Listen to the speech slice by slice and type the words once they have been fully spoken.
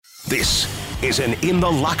This is an In the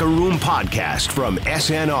Locker Room podcast from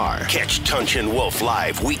SNR. Catch Tunch and Wolf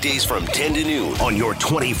live weekdays from 10 to noon on your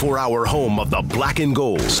 24-hour home of the Black and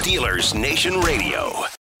Gold. Steelers Nation Radio.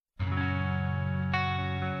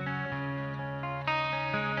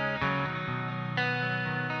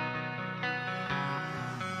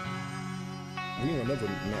 We will never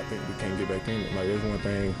not think we can't get back in it. Like, there's one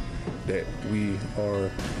thing that we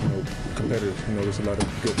are, competitive. There's a lot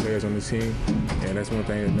of good players on this team, and that's one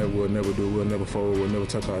thing that we'll never do. We'll never fold. We'll never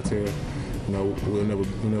tuck our tail. We'll never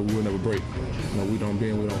break. We don't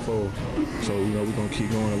bend, we don't fold. So, we're gonna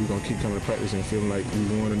keep going, and we're gonna keep coming to practice and feeling like we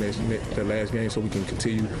won the last game, so we can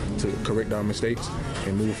continue to correct our mistakes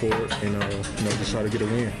and move forward, and just try to get a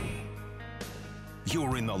win.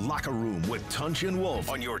 You're in the locker room with Tunch and Wolf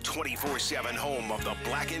on your 24/7 home of the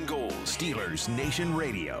Black and Gold. Steelers Nation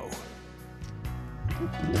Radio.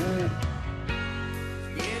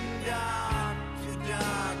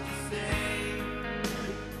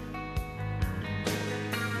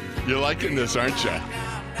 You're liking this, aren't you?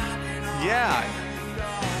 Yeah.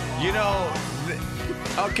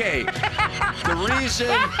 Okay. The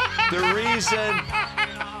reason,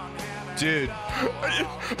 dude.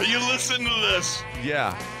 You listen to this.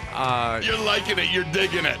 Yeah. You're liking it. You're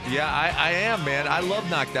digging it. Yeah, I am, man. I love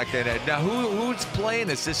Knock Knock Head. Now, who's playing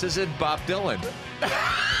this? This isn't Bob Dylan.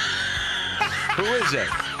 Who is it?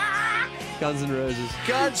 Guns N' Roses.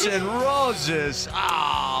 Guns N' Roses.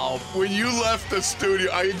 Oh. When you left the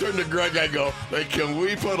studio, I turned to Greg. I go, "Hey, can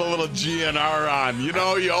we put a little GNR on? You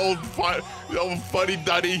old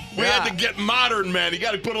fuddy-duddy. We had to get modern, man. You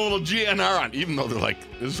got to put a little GNR on." Even though this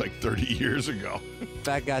is like 30 years ago.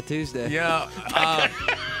 Fat Guy Tuesday. Yeah.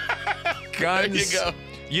 Guns. There you go.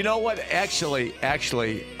 You know what? Actually,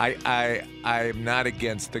 I'm not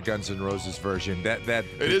against the Guns N' Roses version. That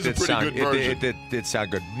it is a pretty good version. It did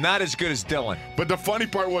sound good. Not as good as Dylan. But the funny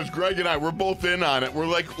part was, Greg and I, we're both in on it. We're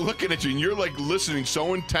like looking at you, and you're like listening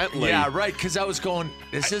so intently. Yeah, right. Because I was going,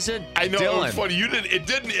 this isn't I know Dylan. it was funny. It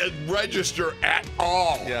didn't register at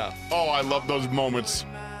all. Yeah. Oh, I love those moments.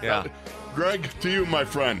 Yeah. Greg, to you, my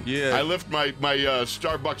friend. Yeah. I lift my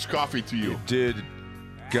Starbucks coffee to you. Did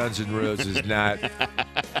Guns N' Roses not?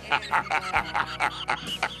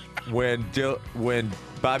 When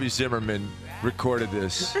Bobby Zimmerman recorded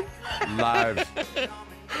this live.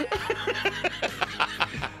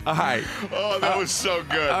 All right. Oh, that was so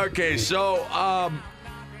good. Okay, so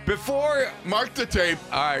before Mark the tape.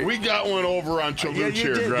 All right. We got one over on Chaluch you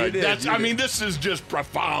here, did, Greg. you did. This is just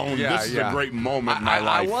profound. Yeah, this is yeah. a great moment in my I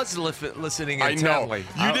life. was listening I intently.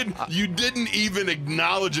 know. You didn't even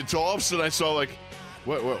acknowledge it till all of a sudden I saw like,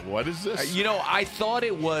 what is this? I thought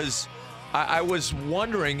it was. I was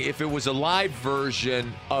wondering if it was a live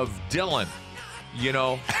version of Dylan.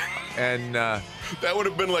 And that would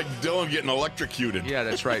have been like Dylan getting electrocuted. yeah,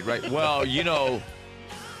 that's right. Well, it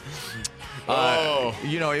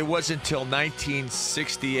wasn't until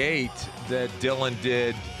 1968 that Dylan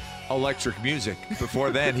did electric music. Before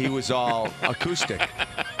then, he was all acoustic.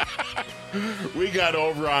 We got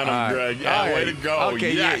over on him, Greg. Yeah, All way right. to go.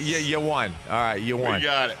 Okay, yes. you won. All right, you won. We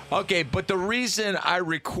got it. Okay, but the reason I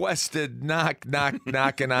requested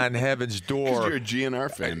knocking on heaven's door. You're a GNR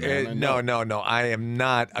fan, man. No. I am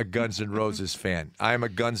not a Guns N' Roses fan. I am a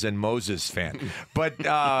Guns N' Moses fan. But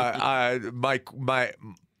my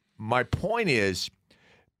point is,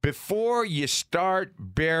 before you start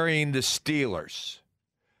burying the Steelers,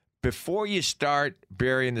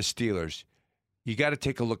 you got to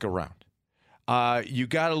take a look around. You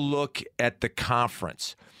got to look at the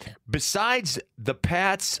conference. Besides the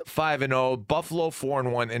Pats 5-0, Buffalo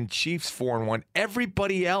 4-1, and Chiefs 4-1,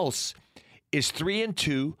 everybody else is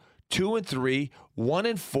 3-2, 2-3,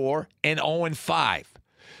 1-4, and 0-5.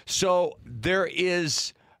 So there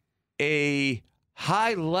is a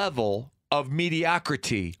high level of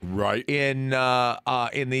mediocrity Right. in the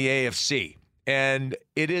AFC, and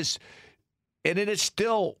it is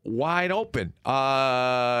still wide open.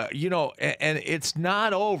 And it's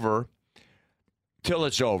not over till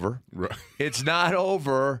it's over. Right. It's not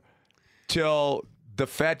over till the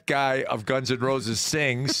fat guy of Guns N' Roses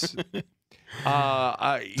sings.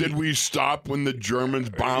 Did we stop when the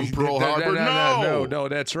Germans bombed Pearl Harbor? No,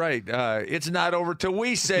 that's right. It's not over till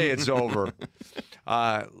we say it's over.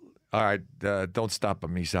 All right, don't stop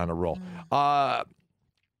him. He's on a roll.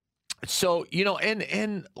 So,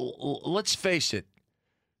 and let's face it.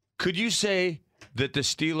 Could you say that the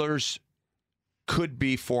Steelers could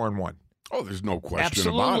be 4-1? Oh, there's no question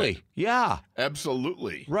Absolutely. about it. Yeah.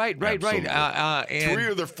 Absolutely. Right. Absolutely. And 3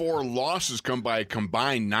 of their 4 losses come by a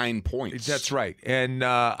combined 9 points. That's right. And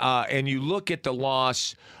you look at the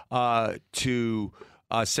loss to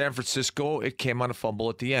San Francisco, it came on a fumble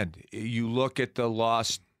at the end. You look at the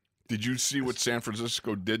loss. Did you see what San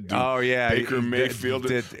Francisco did to Oh, yeah. Baker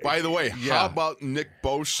Mayfield? By the way, how about Nick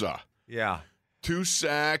Bosa? Yeah. 2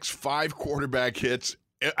 sacks, 5 quarterback hits.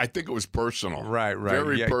 I think it was personal. Right.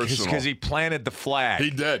 Very personal. Because he planted the flag.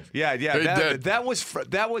 He did. Yeah. He did. That was. I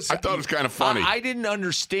thought it was kind of funny. I didn't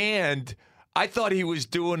understand. I thought he was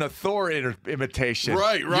doing a Thor imitation.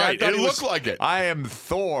 Right. Yeah, it looked like it. I am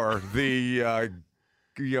Thor, the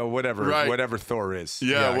whatever Thor is.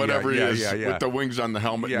 Whatever he is, yeah. with the wings on the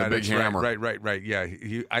helmet and the big hammer. Right. Yeah,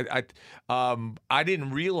 I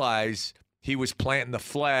didn't realize he was planting the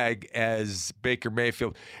flag as Baker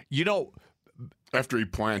Mayfield. After he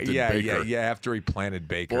planted Baker. Yeah. After he planted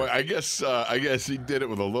Baker. Boy, I guess he did it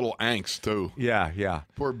with a little angst too. Yeah.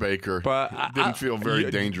 Poor Baker. But didn't feel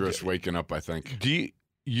very dangerous waking up, I think.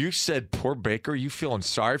 You said poor Baker? You feeling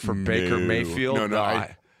sorry for Baker Mayfield? No.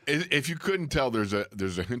 If you couldn't tell, there's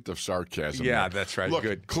a hint of sarcasm. Yeah, there. that's right. Look,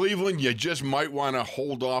 Good. Cleveland, you just might want to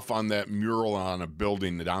hold off on that mural on a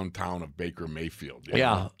building downtown of Baker Mayfield.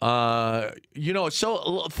 Yeah. So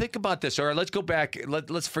think about this. All right, let's go back.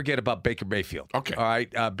 Let's forget about Baker Mayfield. Okay. All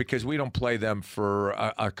right, because we don't play them for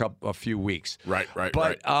a few weeks. Right.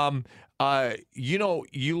 But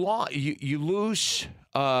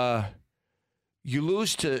you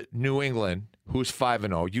lose to New England, who's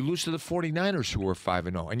 5-0. You lose to the 49ers, who were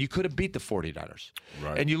 5-0, and you could have beat the 49ers.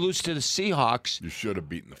 Right. And you lose to the Seahawks. You should have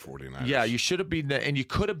beaten the 49ers. Yeah, you should have beaten and you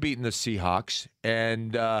could have beaten the Seahawks,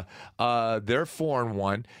 and they're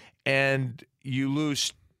 4-1, and you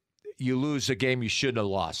lose a game you shouldn't have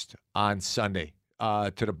lost on Sunday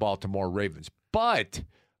to the Baltimore Ravens. But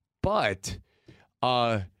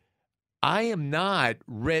I am not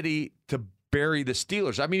ready to bury the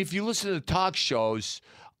Steelers. I mean, if you listen to the talk shows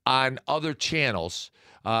on other channels,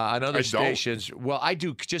 on other stations, well, I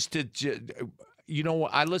do just to.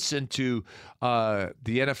 I listen to the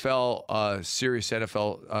NFL, Sirius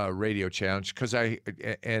NFL radio challenge because I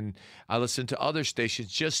listen to other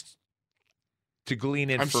stations just to glean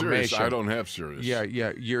information. I'm serious. I don't have Sirius. Yeah.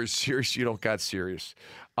 You're serious. You don't got Sirius.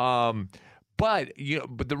 But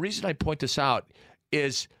the reason I point this out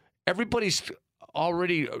is everybody's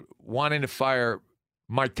already wanting to fire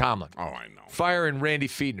Mike Tomlin. Oh, I know. Firing Randy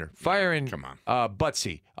Fiedner. Firing Come on.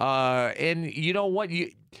 Butsy. And you know what?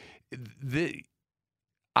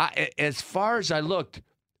 As far as I looked,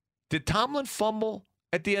 did Tomlin fumble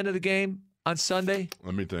at the end of the game on Sunday?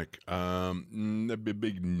 Let me think. That'd be a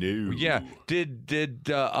big no. Yeah. Did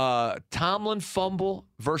Tomlin fumble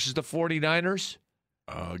versus the 49ers?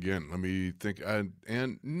 Again, let me think.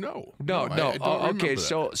 And no. No. I don't Okay, remember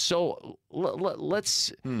that. so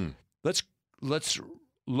let's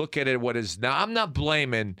look at it. What is now? I'm not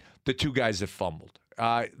blaming the two guys that fumbled.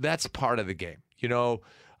 That's part of the game.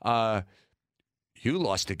 You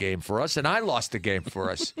lost the game for us, and I lost the game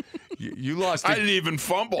for us. You lost. I didn't even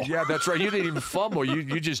fumble. Yeah, that's right. You didn't even fumble.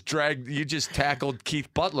 You just tackled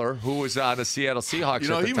Keith Butler, who was on the Seattle Seahawks.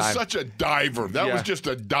 At the he time. was such a diver. That was just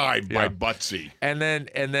a dive by Butsy. And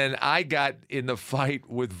then I got in the fight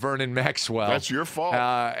with Vernon Maxwell. That's your fault.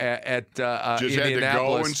 At just Indianapolis. had to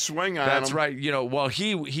go and swing on him. That's right. Well,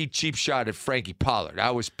 he cheap shot at Frankie Pollard.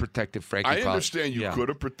 I was protecting Frankie Pollard. I understand you could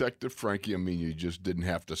have protected Frankie. I mean, you just didn't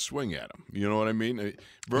have to swing at him. You know what I mean?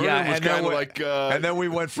 Vernon was kind of like. And then we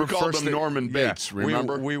went from first called him Norman Bates.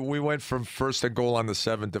 Remember? We went from first and goal on the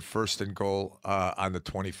 7 to first and goal on the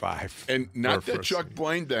 25. And not that Chuck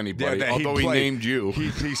blamed anybody, although he named you.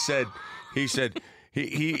 He said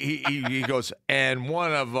he goes, and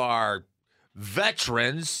one of our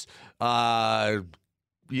veterans, blah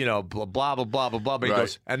blah blah blah blah. He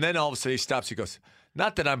goes, and then all of a sudden he stops. He goes,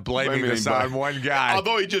 not that I'm blaming this on one guy.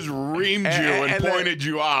 Although he just reamed you and pointed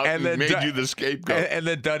you out and made you the scapegoat. And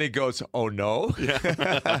then Dunny goes, oh, no?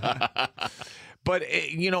 Yeah. But,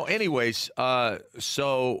 anyways,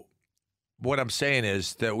 so what I'm saying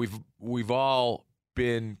is that we've all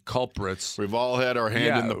been culprits. We've all had our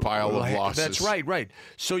hand in the pile of losses. That's right.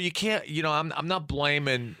 So you can't, I'm not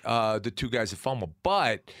blaming the two guys that fumbled,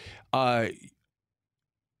 but it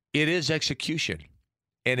is execution,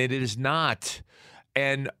 and it is not.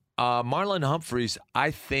 And Marlon Humphreys,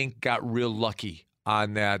 I think, got real lucky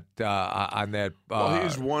on that. Well,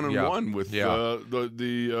 he's 1-1 with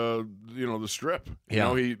the strip.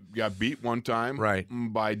 He got beat one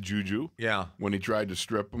time by Juju. Yeah, when he tried to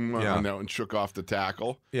strip him on that and shook off the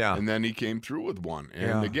tackle. Yeah, and then he came through with one.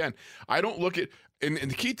 And again, I don't look at and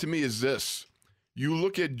the key to me is this: you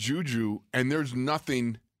look at Juju, and there's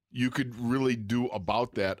nothing you could really do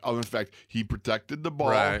about that. Other than the fact he protected the ball.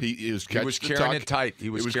 Right. He was carrying it tight. He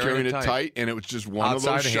was carrying it tight, and it was just one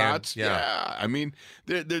outside of those shots. Hand. Yeah. I mean,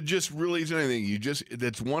 there just really isn't anything.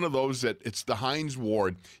 That's one of those that it's the Hines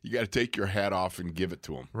Ward. You got to take your hat off and give it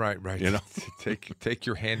to him. Right. You know, take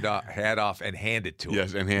your hat off and hand it to him.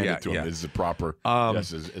 Yes, and hand it to him is the proper.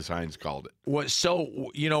 Yes, as Hines called it. So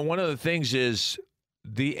one of the things is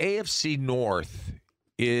the AFC North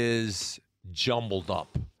is jumbled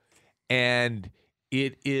up. And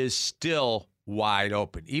it is still wide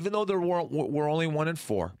open, even though we're only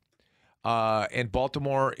 1-4, and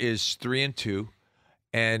Baltimore is 3-2,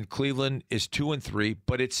 and Cleveland is 2-3.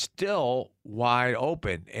 But it's still wide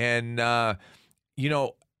open. And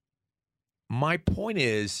my point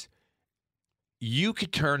is, you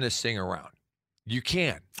could turn this thing around. You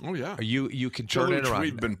can. Oh yeah. You can turn it around.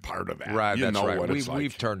 We've been part of that. Right. That's right. What it's like.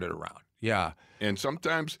 We've turned it around. Yeah. And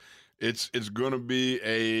sometimes it's going to be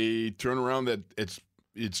a turnaround that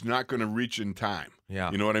it's not going to reach in time.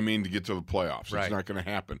 Yeah. You know what I mean? To get to the playoffs. Right. It's not going to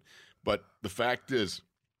happen. But the fact is,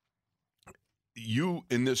 you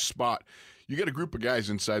in this spot, you got a group of guys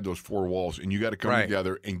inside those four walls, and you got to come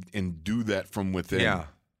together and do that from within. Yeah.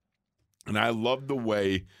 And I love the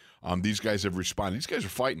way these guys have responded. These guys are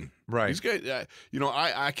fighting. Right. These guys,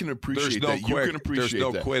 I can appreciate There's no that. quit. You can appreciate There's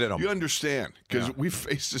no that. quit in them. You understand because we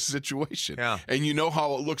faced this situation. Yeah. And you know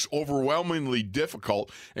how it looks overwhelmingly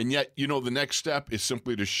difficult, and yet the next step is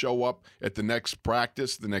simply to show up at the next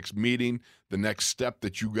practice, the next meeting, the next step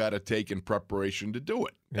that you got to take in preparation to do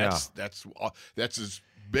it. That's as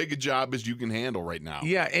big a job as you can handle right now.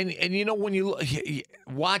 Yeah, and when you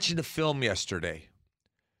watching the film yesterday,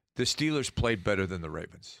 the Steelers played better than the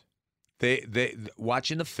Ravens. They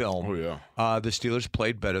watching the film. Oh yeah. The Steelers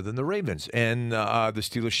played better than the Ravens, and the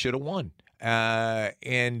Steelers should have won.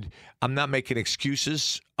 And I'm not making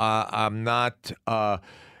excuses. I'm not.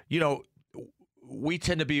 We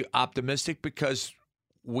tend to be optimistic because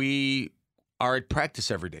we are at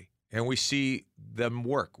practice every day, and we see them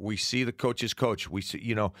work. We see the coaches coach. We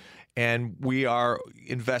see, and we are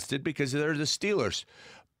invested because they're the Steelers.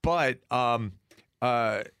 But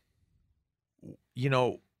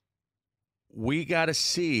we got to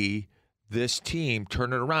see this team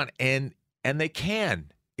turn it around, and they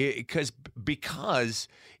can, because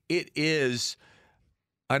it is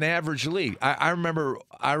an average league. I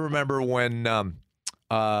remember when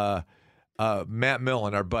Matt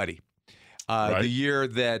Millen, our buddy, the year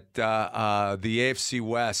that the AFC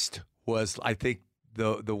West was, I think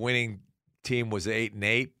the winning team was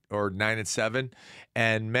 8-8 or 9-7,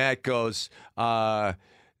 and Matt goes,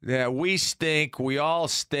 yeah, we stink. We all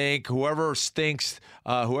stink. Whoever stinks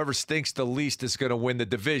the least is going to win the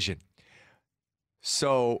division.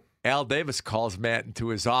 So Al Davis calls Matt into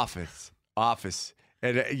his office,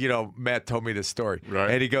 and Matt told me this story. Right.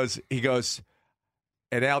 And he goes,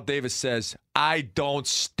 and Al Davis says, "I don't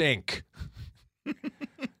stink."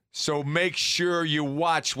 So make sure you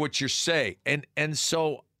watch what you say. And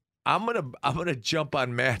so I'm gonna jump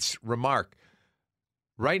on Matt's remark.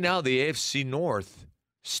 Right now, the AFC North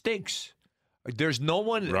stinks. There's no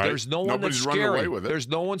one. Right. There's no one that's Nobody's running scary. away with it. There's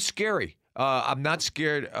no one scary. I'm not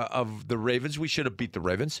scared of the Ravens. We should have beat the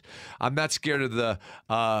Ravens. I'm not scared of the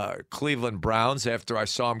Cleveland Browns after I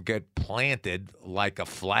saw them get planted like a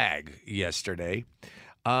flag yesterday.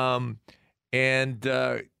 And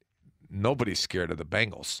nobody's scared of the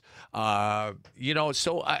Bengals.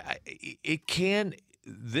 So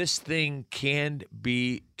this thing can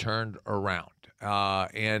be turned around.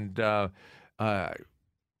 I'm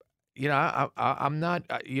not,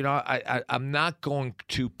 I'm not going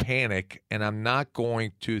to panic, and I'm not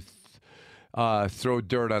going to throw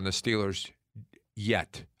dirt on the Steelers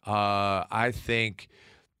yet. I think,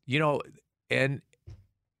 and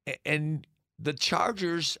the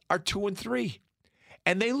Chargers are 2-3,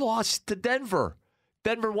 and they lost to Denver.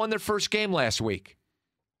 Denver won their first game last week.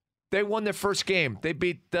 They won their first game. They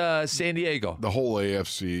beat San Diego. The whole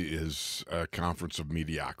AFC is a conference of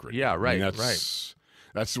mediocrity. Yeah, right, right.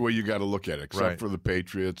 That's the way you got to look at it, except for the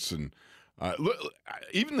Patriots and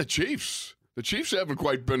even the Chiefs. The Chiefs haven't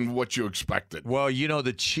quite been what you expected. Well,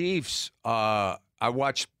 the Chiefs, I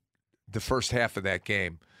watched the first half of that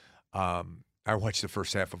game. I watched the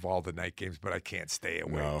first half of all the night games, but I can't stay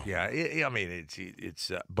away. No. Yeah,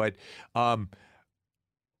 but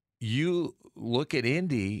you look at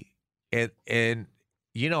Indy, and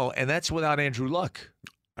that's without Andrew Luck.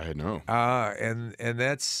 I know. And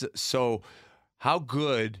that's so. How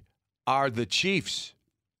good are the Chiefs?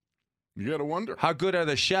 You got to wonder. How good are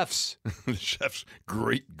the Chefs? The Chefs,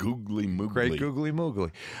 great googly moogly. Great googly moogly.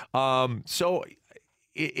 So,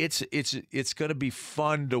 it's going to be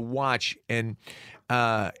fun to watch. And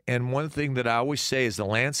one thing that I always say is the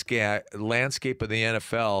landscape of the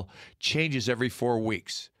NFL changes every 4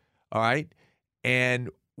 weeks. All right, and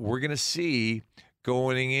we're going to see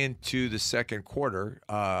going into the second quarter.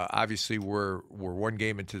 Obviously, we're one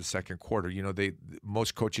game into the second quarter. You know,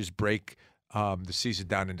 most coaches break the season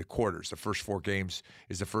down into quarters. The first 4 games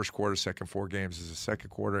is the first quarter. Second 4 games is the second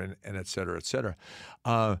quarter, and et cetera, et cetera.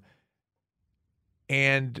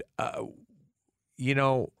 You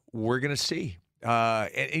know, we're gonna see.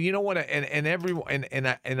 And you know what? And everyone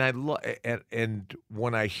and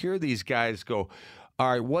when I hear these guys go,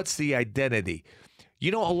 all right, what's the identity?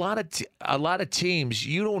 You know, a lot of teams,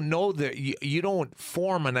 you don't know that you don't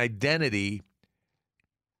form an identity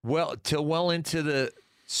till well into the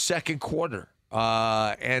second quarter.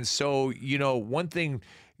 And so, you know, one thing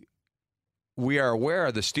we are aware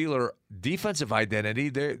of, the Steeler defensive identity,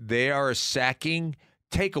 they are a sacking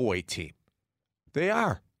takeaway team. They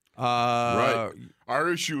are. Right.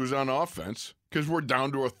 Our issue is on offense because we're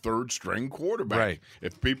down to a third-string quarterback. Right.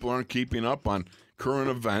 If people aren't keeping up on current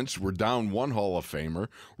events, we're down one Hall of Famer,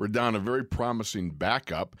 we're down a very promising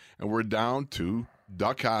backup, and we're down to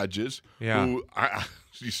Duck Hodges, who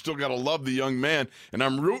you still got to love the young man. And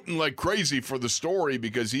I'm rooting like crazy for the story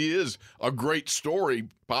because he is a great story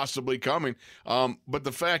possibly coming. But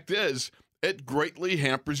the fact is, it greatly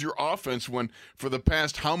hampers your offense when for the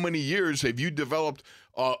past how many years have you developed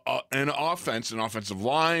an offensive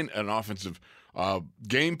line, an offensive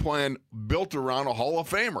game plan built around a Hall of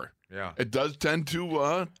Famer? Yeah. It does tend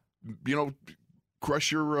to, crush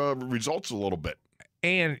your results a little bit.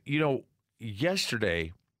 And, you know,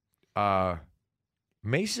 yesterday,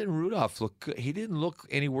 Mason Rudolph looked good. He didn't look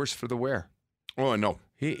any worse for the wear. Oh, I know.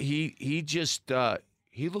 He just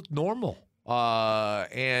he looked normal. You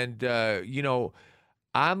know,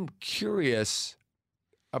 I'm curious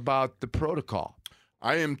about the protocol.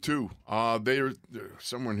 I am too. They're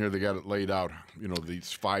somewhere in here. They got it laid out. You know,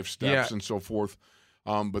 these 5 steps and so forth.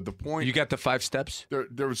 But the point, you got the 5 steps.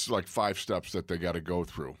 There was like 5 steps that they got to go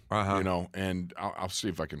through. You know, and I'll see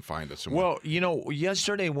if I can find it somewhere. Well, you know,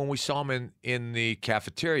 yesterday when we saw him in the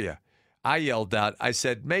cafeteria, I yelled out. I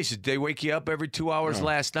said, "Mason, did they wake you up every 2 hours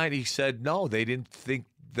last night?" He said, "No, they didn't think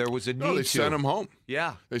there was a need to." They sent him home.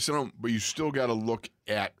 Yeah, they sent him. But you still got to look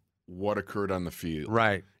at what occurred on the field,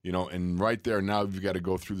 right? You know, and right there now you've got to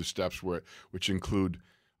go through the steps which include.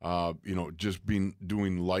 You know, just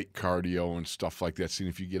doing light cardio and stuff like that, seeing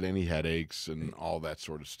if you get any headaches and all that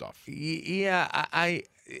sort of stuff. Yeah, I'm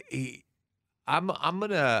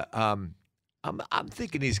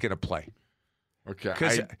thinking he's gonna play. Okay,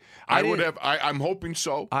 I'm hoping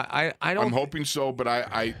so. I'm hoping so, but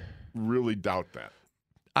I really doubt that.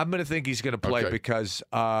 I'm gonna think he's gonna play because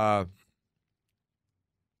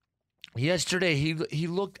yesterday he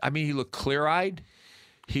looked. I mean, he looked clear-eyed.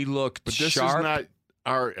 He looked but this sharp. Is not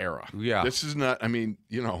our era. Yeah. This is not, I mean,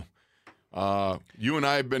 you know, you and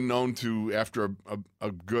I have been known to, after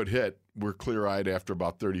a good hit, we're clear-eyed after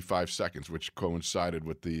about 35 seconds, which coincided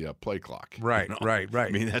with the play clock. Right, you know? right. I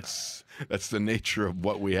mean, that's the nature of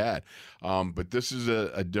what we had. But this is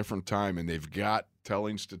a different time, and they've got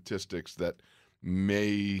telling statistics that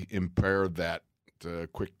may impair that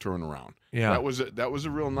quick turnaround. Yeah. That was a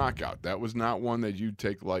real knockout. That was not one that you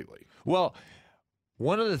take lightly. Well,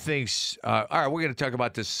 one of the things, all right, we're going to talk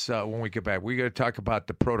about this when we get back. We're going to talk about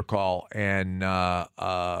the protocol and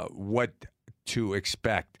what to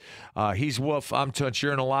expect. He's Wolf. I'm Tunch.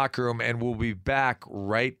 You're in the locker room, and we'll be back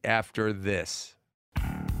right after this.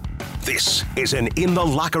 This is an In the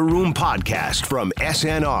Locker Room podcast from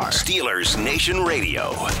SNR, Steelers Nation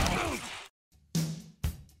Radio.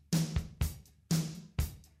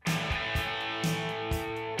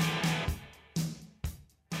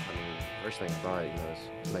 First thing I thought,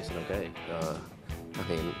 is Mason okay? I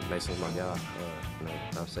mean, Mason's my guy.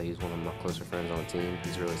 I'll say he's one of my closer friends on the team.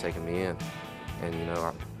 He's really taken me in. And,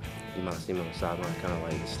 you might have seen me on the sideline kind of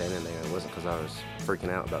like standing there. It wasn't because I was freaking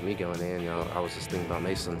out about me going in. I was just thinking about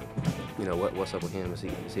Mason. What's up with him? Is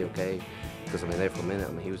he okay? Because, there for a minute,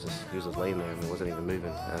 he was just laying there. He wasn't even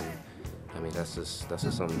moving. And, that's just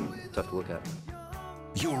something tough to look at.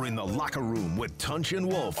 You're in the locker room with Tunch and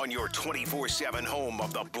Wolf on your 24/7 home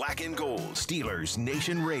of the Black and Gold, Steelers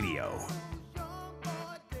Nation Radio.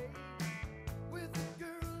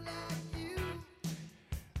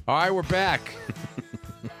 All right, we're back.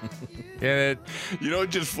 It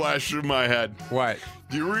just flashed through my head. What?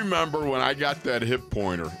 Do you remember when I got that hip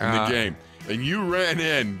pointer in the game and you ran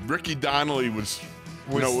in? Ricky Donnelly was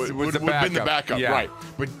would have been the backup, yeah. right?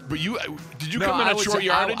 But you did you No, come in I at was, short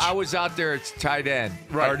yardage? I was out there at tight end,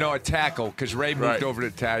 Right. or no, at tackle, because Ray moved Right. over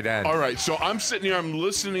to tight end. All right, so I'm sitting here, I'm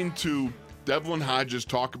listening to Devlin Hodges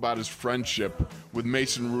talk about his friendship with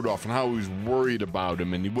Mason Rudolph and how he was worried about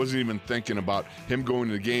him, and he wasn't even thinking about him going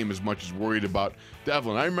to the game as much as worried about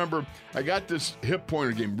Devlin. I remember I got this hip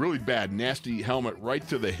pointer game really bad, nasty helmet right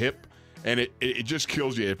to the hip, and it just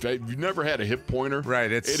kills you. If you've never had a hip pointer,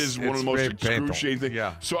 Right, it is one of the most very painful. excruciating things.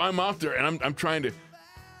 Yeah. So I'm out there, and I'm trying to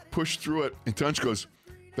push through it, and Tunch goes,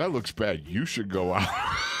 "That looks bad. You should go out."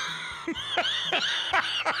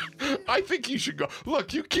 I think you should go.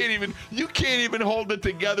 Look, you can't even hold it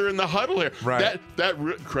together in the huddle here. Right.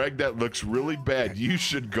 Craig, that looks really bad. You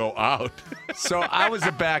should go out. So I was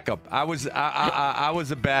a backup. I was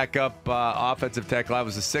a backup offensive tackle. I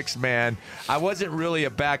was a sixth man. I wasn't really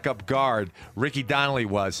a backup guard. Ricky Donnelly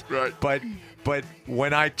was. Right. But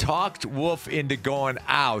when I talked Wolf into going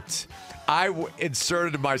out, I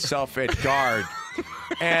inserted myself at guard.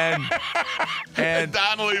 And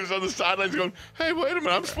Donnelly was on the sidelines going, "Hey, wait a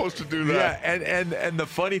minute, I'm supposed to do that." Yeah, and the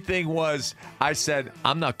funny thing was, I said,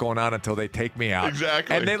 I'm not going on until they take me out.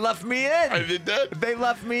 Exactly. And they left me in. They did. They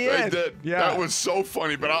left me They in. did. Yeah. That was so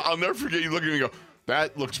funny. But I'll never forget you looking at me and go,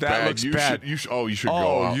 "That looks bad. Looks bad. You should go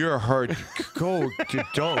Oh, out." you're hurt. Go.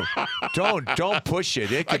 Don't push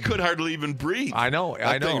it. I could hardly even breathe. I know.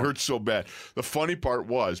 That thing hurt so bad. The funny part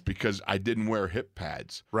was because I didn't wear hip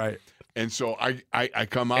pads. Right. And so I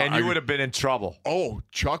come out. And you would have been in trouble. Oh,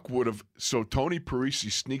 Chuck would have. So Tony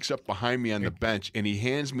Parisi sneaks up behind me on the bench, and he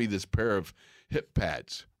hands me this pair of hip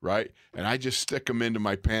pads, right? And I just stick them into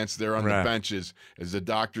my pants there on the benches as the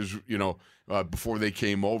doctors, before they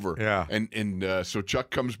came over. Yeah. And so Chuck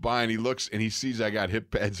comes by, and he looks, and he sees I got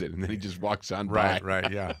hip pads in, and then he just walks on by.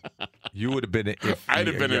 Right, yeah. You would have been. I'd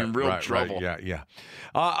have been in real trouble. Right, yeah.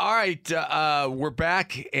 All right, we're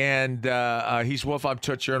back, and he's Wolf. I'm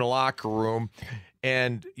Touch. You're in the locker room,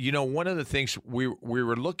 and one of the things we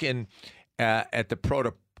were looking at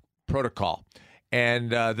the protocol,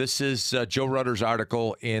 and this is Joe Rutter's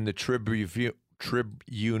article in the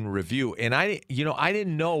Tribune Review, and I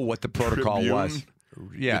didn't know what the protocol was.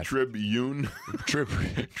 Yeah, The Tribune.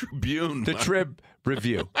 Tribune. The Trib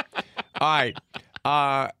Review. All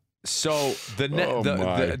right. So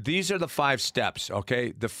these are the 5 steps,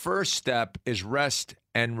 okay? The first step is rest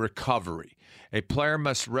and recovery. A player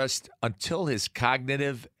must rest until his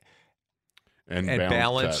cognitive and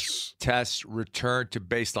balance tests return to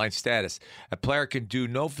baseline status. A player can do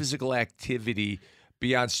no physical activity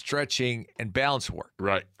beyond stretching and balance work.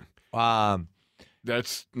 Right.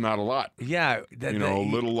 That's not a lot. Yeah. A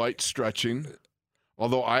little light stretching.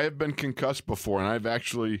 Although I have been concussed before, and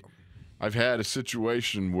I've had a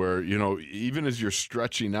situation where, even as you're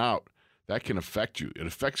stretching out, that can affect you. It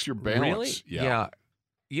affects your balance. Really? Yeah.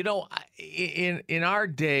 In our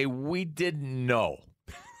day, we didn't know,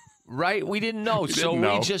 right? We didn't know.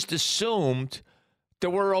 We just assumed that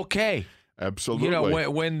we're okay. Absolutely.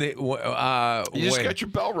 When you just got your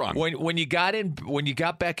bell rung. When you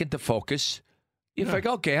got back into focus, you think,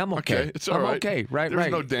 okay, I'm okay. Okay, it's all right. I'm okay. Right.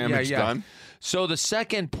 There's no damage done. So the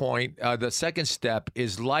second point, the second step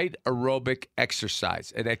is light aerobic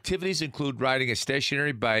exercise. And activities include riding a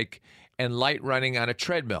stationary bike and light running on a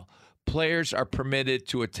treadmill. Players are permitted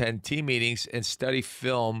to attend team meetings and study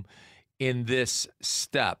film in this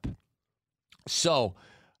step. So,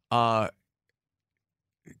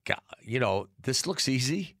 this looks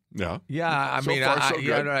easy. Yeah. Yeah, So far, so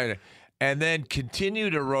good. Right. And then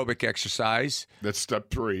continued aerobic exercise. That's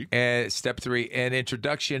step 3. And step 3, and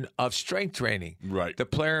introduction of strength training. Right. The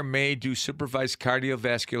player may do supervised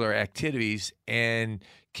cardiovascular activities and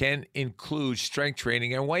can include strength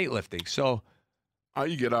training and weightlifting. So,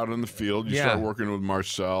 you get out on the field, you start working with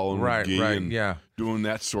Marcel and McGee and doing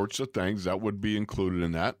that sorts of things. That would be included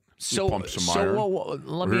in that. You pump some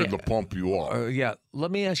iron. Here to pump you up.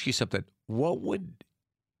 Let me ask you something. What would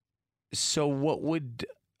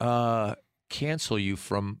cancel you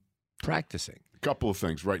from practicing? A couple of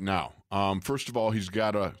things right now. First of all, he's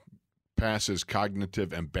got to pass his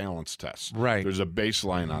cognitive and balance test. Right. There's a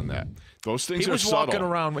baseline on that. Those things are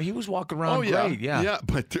subtle. He was walking around great. Yeah. Yeah,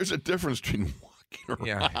 but there's a difference between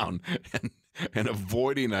walking around and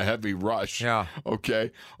avoiding a heavy rush. Yeah.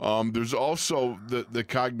 Okay. There's also the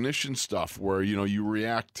cognition stuff where, you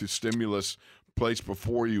react to stimulus placed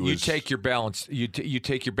before you. You take your balance. You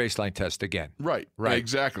take your baseline test again. Right.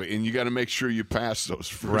 Exactly. And you got to make sure you pass those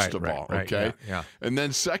first of all. Okay. Yeah. And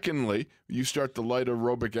then secondly, you start the light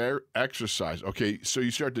aerobic exercise. Okay. So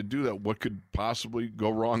you start to do that. What could possibly go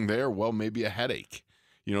wrong there? Well, maybe a headache.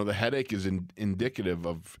 The headache is indicative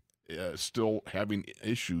of still having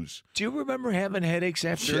issues. Do you remember having headaches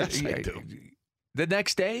after? Yes, I do. The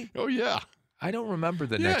next day? Oh, yeah. I don't remember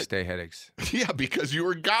the next day headaches. Yeah, because you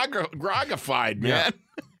were groggified, man.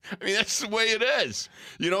 I mean, that's the way it is.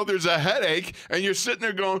 There's a headache, and you're sitting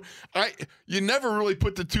there going, you never really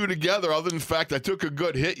put the two together other than the fact I took a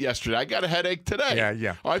good hit yesterday. I got a headache today.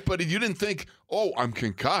 Yeah. All right, but you didn't think, I'm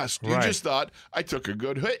concussed. You Right. just thought, I took a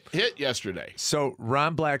good hit yesterday. So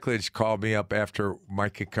Ron Blackledge called me up after my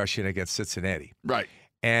concussion against Cincinnati. Right.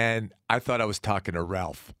 And I thought I was talking to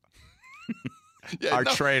Ralph. Yeah, Our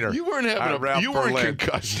trainer. You weren't Ralph you weren't Berlin.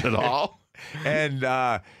 concussed at all. and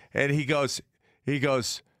he goes,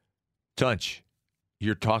 Tunch,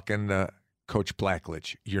 you're talking to Coach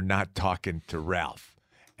Blackledge. You're not talking to Ralph.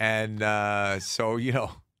 And so, You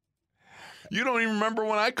don't even remember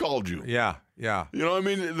when I called you. yeah.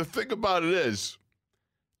 The thing about it is,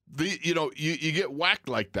 you get whacked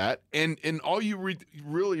like that, and all you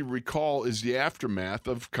really recall is the aftermath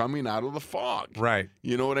of coming out of the fog. Right.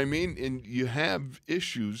 You know what I mean? And you have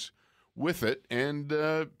issues with it, and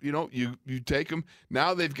you take them.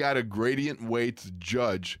 Now they've got a gradient way to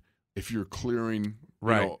judge if you're clearing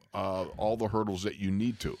all the hurdles that you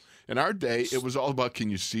need to. In our day, it was all about, can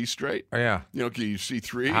you see straight? Yeah. Can you see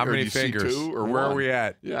three? How or many do you fingers? see two? Or where one? are we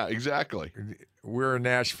at? Yeah, exactly. We're in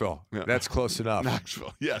Nashville. Yeah. That's close enough.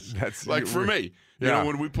 Knoxville, yes. That's like for me. Yeah.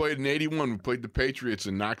 When we played in '81, we played the Patriots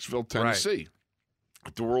in Knoxville, Tennessee,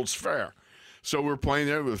 at the World's Fair. So we were playing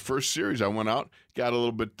there with the first series. I went out, got a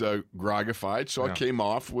little bit groggified, so I came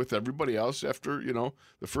off with everybody else after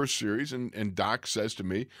the first series. And Doc says to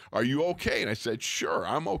me, "Are you okay?" And I said, "Sure,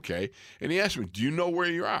 I'm okay." And he asked me, "Do you know where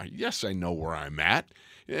you are?" "Yes, I know where I'm at."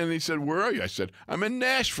 And he said, "Where are you?" I said, "I'm in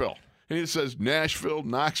Nashville." And he says, "Nashville,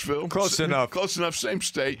 Knoxville, Close enough. Close enough, same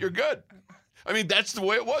state. You're good." I mean, that's the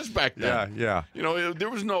way it was back then. Yeah.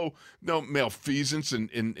 There was no malfeasance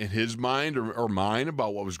in his mind or mine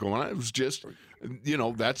about what was going on. It was just,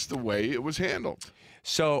 that's the way it was handled.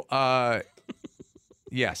 So,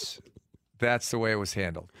 yes, that's the way it was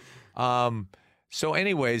handled. So,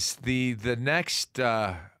 anyways, the next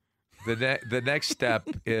the next step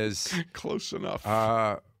is Close enough.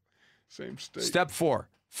 Same state. Step 4: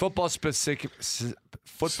 football specific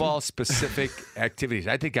activities.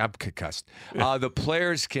 I think I'm concussed. The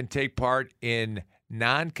players can take part in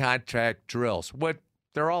non-contact drills.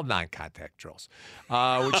 They're all non-contact drills,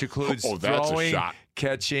 which includes Oh, that's a throwing, shot.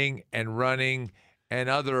 catching, and running, and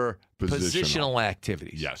other positional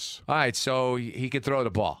activities. Yes. All right, so he could throw the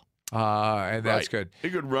ball, and that's Right. good. He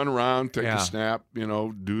could run around, take Yeah. a snap,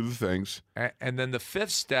 do the things. And then the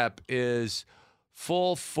 5th step is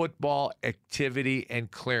full football activity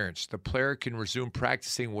and clearance. The player can resume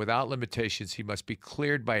practicing without limitations. He must be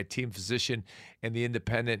cleared by a team physician and the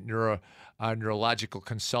independent neurological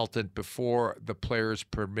consultant before the player is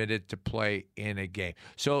permitted to play in a game.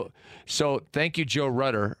 So thank you, Joe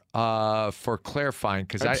Rudder, for clarifying,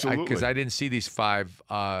 because Absolutely. I didn't see these 5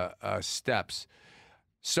 steps.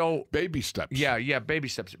 So Baby steps. yeah, baby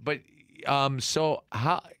steps. But so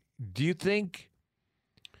how do you think?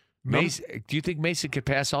 Mason, do you think Mason could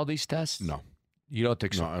pass all these tests? No. You don't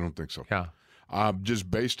think so? No, I don't think so. Yeah.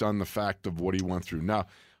 Just based on the fact of what he went through. Now,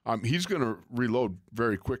 he's going to reload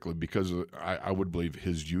very quickly because I would believe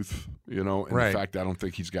his youth, and Right. the fact I don't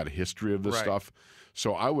think he's got a history of this Right. stuff.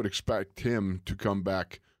 So I would expect him to come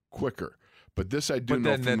back quicker. But this I do But know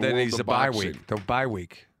then from the world he's of a bye boxing. week. The bye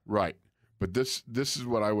week. Right. But this is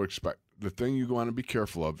what I would expect. The thing you want to be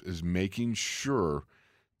careful of is making sure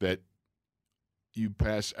that you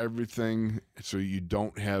pass everything so you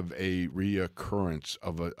don't have a reoccurrence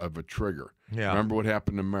of a trigger. Yeah. Remember what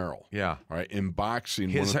happened to Merrill? Yeah. All right. In boxing,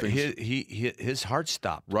 His one of the things, his heart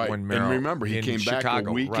stopped. right. When And Merrill, remember, he in came back Chicago.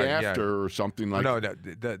 a week Right, yeah. after or something like No,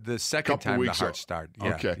 the second couple time weeks the heart out. started.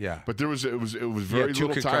 Yeah, Okay. Yeah. But it was very two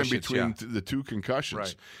little time concussions, between yeah. the two concussions.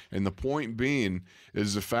 Right. And the point being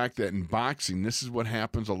is the fact that in boxing, this is what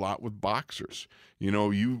happens a lot with boxers.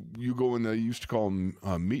 You go in they used to call them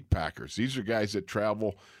meat packers. These are guys that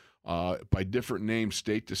travel by different names,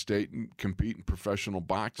 state to state, and compete in professional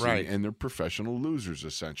boxing, Right. and they're professional losers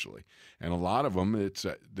essentially. And a lot of them, it's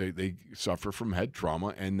they suffer from head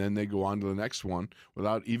trauma, and then they go on to the next one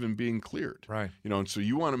without even being cleared. Right. And so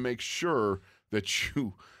you want to make sure that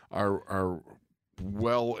you are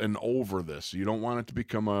well and over this. You don't want it to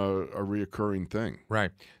become a reoccurring thing.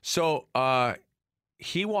 Right. So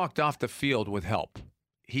he walked off the field with help.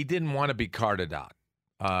 He didn't want to be carted out.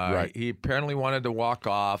 Right. He apparently wanted to walk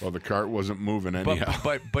off. Well, the cart wasn't moving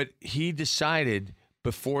anyhow. But he decided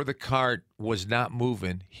before the cart was not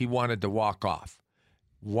moving, he wanted to walk off.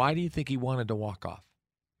 Why do you think he wanted to walk off?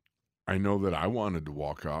 I know that I wanted to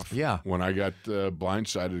walk off. Yeah. When I got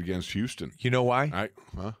blindsided against Houston. You know why?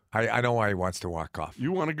 I know why he wants to walk off.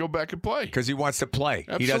 You want to go back and play. Because he wants to play.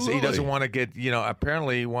 Absolutely. He doesn't want to get,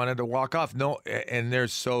 apparently he wanted to walk off. No, and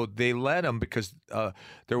so they let him because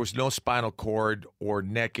there was no spinal cord or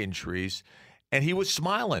neck injuries, and he was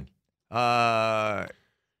smiling.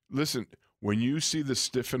 Listen, when you see the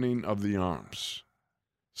stiffening of the arms,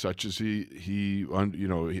 such as he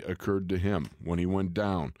occurred to him when he went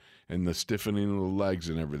down, and the stiffening of the legs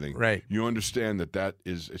and everything, right? You understand that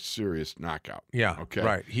is a serious knockout. Yeah. Okay.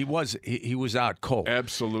 Right. He was out cold.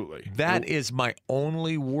 Absolutely. That is my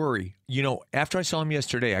only worry. After I saw him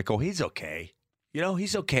yesterday, I go, he's okay.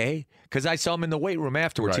 He's okay. Because I saw him in the weight room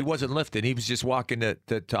afterwards. Right. He wasn't lifting. He was just walking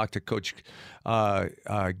to talk to Coach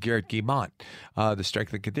Garrett Guimont, the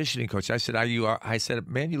strength and conditioning coach. I said, I said,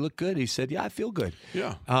 man, you look good. He said, yeah, I feel good.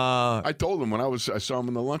 Yeah. I told him when I saw him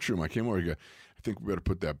in the lunchroom, I came over, he go, I think we better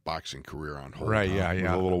put that boxing career on hold. Right, huh? yeah.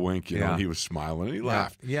 With a little wink, and he was smiling and he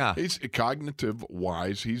laughed. Yeah. He's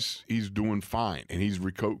cognitive-wise, he's doing fine, and he's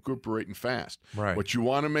recuperating fast. Right. But you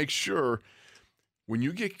want to make sure when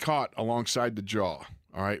you get caught alongside the jaw,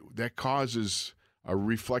 all right, that causes a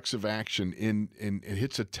reflexive action and it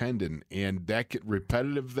hits a tendon, and that get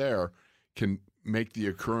repetitive there can make the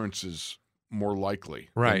occurrences more likely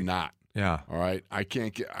than not. Yeah. All right. I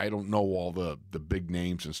don't know all the big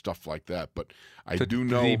names and stuff like that, but I do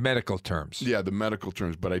know the medical terms. Yeah, the medical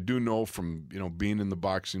terms. But I do know from, being in the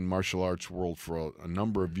boxing martial arts world for a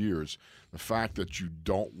number of years, the fact that you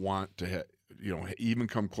don't want to even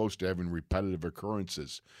come close to having repetitive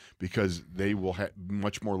occurrences, because they will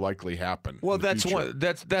much more likely happen. Well, in the future.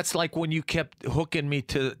 that's like when you kept hooking me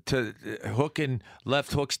to hooking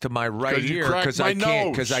left hooks to my right ear because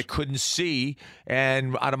I couldn't see,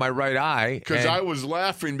 and out of my right eye. Because I was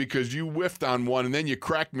laughing because you whiffed on one and then you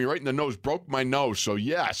cracked me right in the nose, broke my nose. So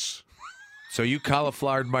yes. So you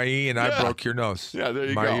cauliflowered my E and I broke your nose. Yeah, there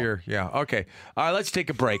you go. My go. ear, yeah. Okay. All right, let's take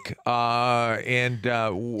a break. We're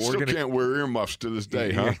Still can't wear earmuffs to this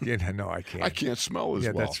day, huh? Yeah, no, I can't. I can't smell as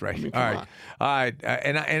well. Yeah, that's right. I mean, All right.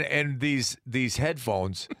 And these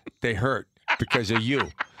headphones, they hurt because of you.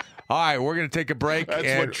 All right, we're going to take a break.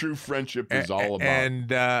 That's what true friendship is all about.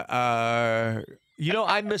 And I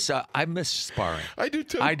miss sparring. I do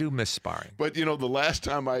too. I do miss sparring. But the last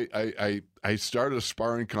time I started a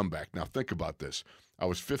sparring comeback. Now think about this. I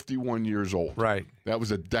was 51 years old. Right. That was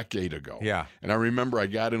a decade ago. Yeah. And I remember I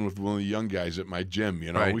got in with one of the young guys at my gym.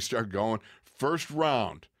 Right. We started going. First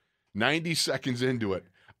round, 90 seconds into it,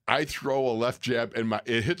 I throw a left jab and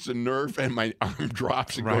it hits a nerve and my arm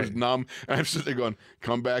drops and goes numb. And I'm sitting there going,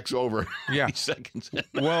 comeback's over. Yeah. 90 seconds in.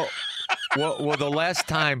 Well, the last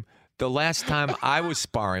time I was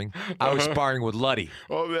sparring, I was sparring with Luddy.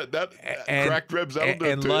 Oh, that cracked ribs.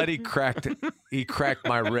 And Luddy cracked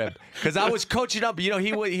my rib because I was coaching up. He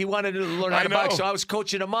wanted to learn how to box, so I was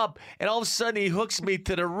coaching him up, and all of a sudden he hooks me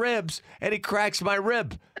to the ribs and he cracks my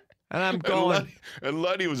rib. And I'm going. And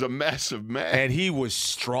Luddy was a massive man. And he was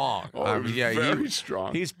strong. Oh, very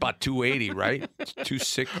strong. He's about 280, right?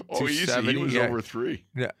 260, 270. He was over 3.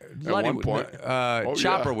 Yeah, at one point.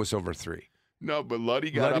 Chopper was over 3. No, but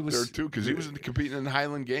Luddy got up there too because he was competing in the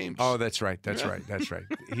Highland Games. Oh, that's right. That's right.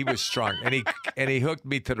 He was strong, and he hooked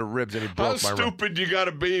me to the ribs and he broke my rib. How stupid you got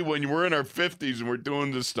to be when we're in our 50s and we're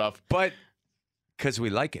doing this stuff? But because we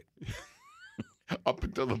like it. Up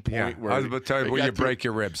until the point where I was about to tell you where you break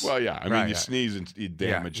your ribs. Well, yeah. I mean, you sneeze and you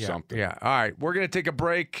damage something. Yeah. All right. We're going to take a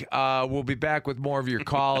break. We'll be back with more of your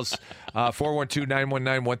calls.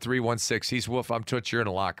 412-919-1316. He's Wolf. I'm Toots. You're in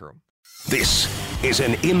the locker room. This is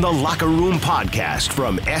an In the Locker Room podcast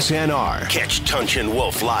from SNR. Catch Tunch and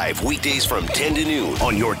Wolf live weekdays from 10 to noon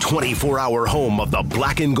on your 24-hour home of the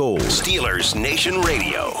Black and Gold. Steelers Nation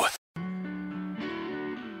Radio.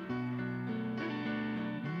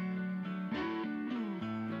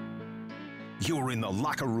 You're in the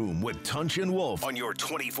Locker Room with Tunch and Wolf on your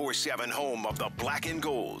 24/7 home of the Black and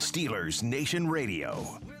Gold. Steelers Nation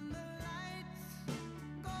Radio.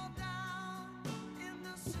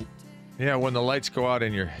 Yeah, when the lights go out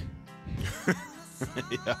in your...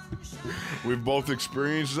 Yeah, we've both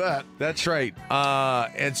experienced that. That's right.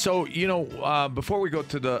 And so, before we go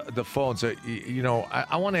to the phones, I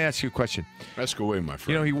want to ask you a question. Ask away, my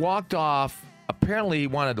friend. He walked off. Apparently, he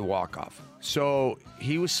wanted to walk off. So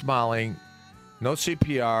he was smiling. No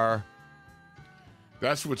CPR.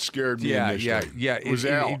 That's what scared me initially. Yeah. It was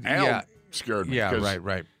Al. Al scared me. Yeah,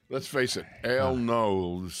 right. Let's face it. Al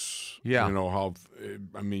knows. Yeah. How.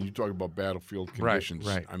 I mean, you talk about battlefield conditions.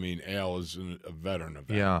 Right. I mean, Al is a veteran of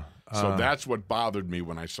that. Yeah. So that's what bothered me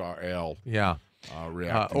when I saw Al. Yeah.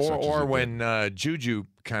 reacting such as or it when Juju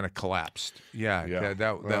kind of collapsed. Yeah.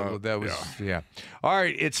 That was. Yeah. All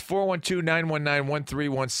right. It's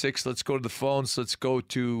 412-919-1316. Let's go to the phones. Let's go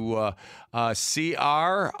to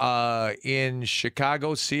CR in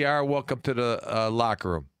Chicago. CR, welcome to the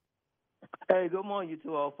locker room. Hey, good morning, you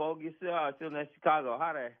two old folks. You still in Chicago.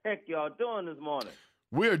 How the heck y'all doing this morning?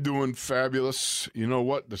 We are doing fabulous. You know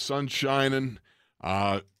what? The sun's shining.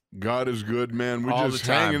 God is good, man. We're All just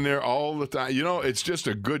the time. hanging there all the time. You know, it's just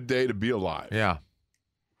a good day to be alive. Yeah.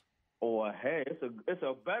 Oh, hey, it's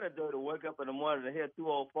a better day to wake up in the morning to hear two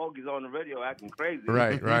old fogies on the radio acting crazy.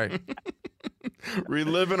 Right.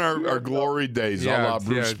 Reliving our glory days, a la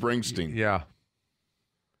Bruce Springsteen. Yeah.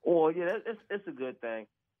 Oh, yeah, it's a good thing.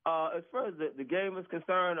 As far as the game is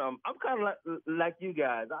concerned, I'm kind of like you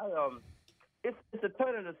guys. It's a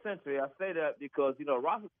turn of the century. I say that because,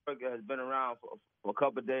 Roethlisberger has been around for a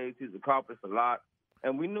couple of days. He's accomplished a lot.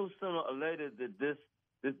 And we knew sooner or later that this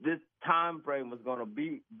time frame was going to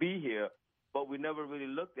be here, but we never really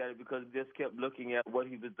looked at it because we just kept looking at what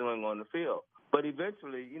he was doing on the field. But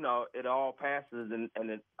eventually, it all passes, and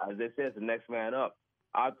it, as they say, it's the next man up.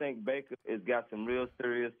 I think Baker has got some real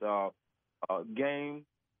serious game.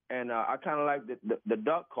 And I kind of like the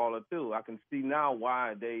duck caller, too. I can see now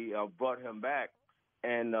why they brought him back.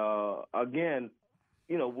 And, again,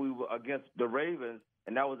 we were against the Ravens,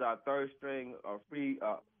 and that was our third-string free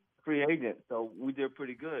agent. So we did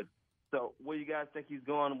pretty good. So where you guys think he's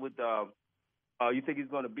going with you think he's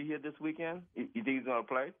going to be here this weekend? You think he's going to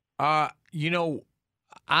play?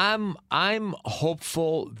 I'm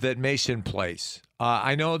hopeful that Mason plays.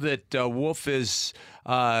 I know that Wolf is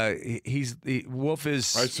Wolf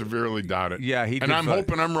is. I severely doubt it. Yeah, I'm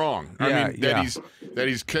hoping I'm wrong. Yeah, I mean that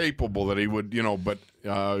he's capable, that he would, but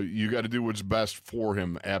you got to do what's best for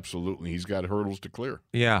him. Absolutely, he's got hurdles to clear.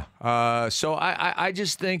 Yeah. So I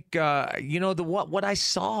just think what I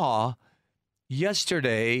saw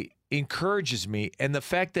yesterday encourages me, and the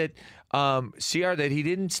fact that CR that he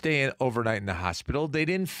didn't stay overnight in the hospital. They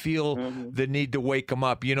didn't feel the need to wake him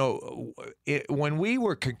up. When we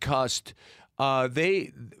were concussed,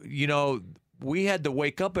 we had to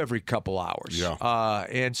wake up every couple hours. Yeah.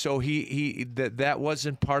 And so that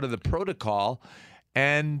wasn't part of the protocol,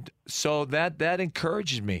 and so that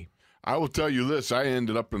encourages me. I will tell you this: I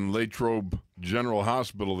ended up in Latrobe General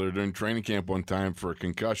Hospital there during training camp one time for a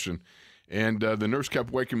concussion. And the nurse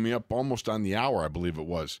kept waking me up almost on the hour, I believe it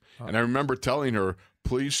was. And I remember telling her,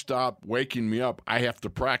 please stop waking me up. I have to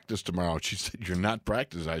practice tomorrow. She said, you're not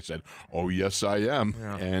practicing. I said, oh, yes, I am.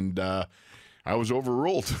 Yeah. And I was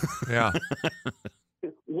overruled. Yeah.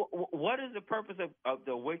 What is the purpose of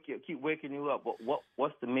keep waking you up?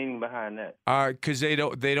 What's the meaning behind that? Because they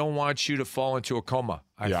don't want you to fall into a coma.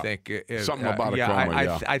 I think something about a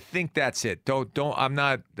coma. I think that's it. Don't. I'm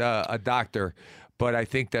not a doctor. But I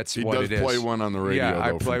think that's what it is. He does play one on the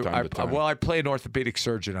radio, from time to time. Well, I play an orthopedic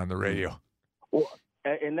surgeon on the radio. Well,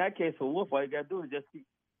 in that case, for Wolf, all you got to do is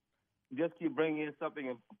just keep bringing in something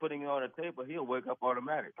and putting it on the table. He'll wake up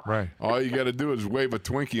automatic. Right. All you got to do is wave a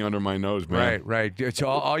Twinkie under my nose, man. Right. So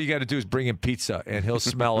all you got to do is bring him pizza, and he'll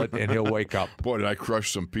smell it, and he'll wake up. Boy, did I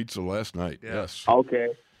crush some pizza last night. Yeah. Yes. Okay.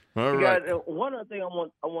 All right. Guys, one other thing I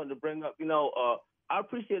wanted to bring up, I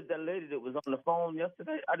appreciate that lady that was on the phone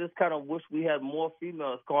yesterday. I just kind of wish we had more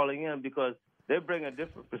females calling in because they bring a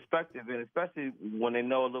different perspective, and especially when they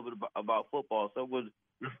know a little bit about football. So it was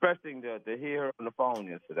refreshing to hear her on the phone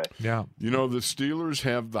yesterday. Yeah. The Steelers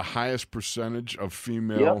have the highest percentage of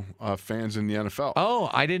female fans in the NFL. Oh,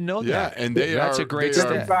 I didn't know that. Yeah, and that's a great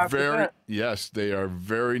stat. They are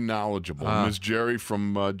very knowledgeable. Miss Jerry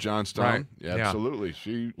from Johnstown, right. Absolutely.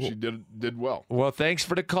 She did well. Well, thanks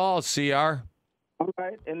for the call, CR. All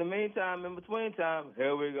right. In the meantime, in between time,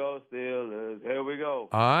 here we go, Steelers. Here we go.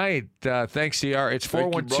 All right. Thanks, CR. It's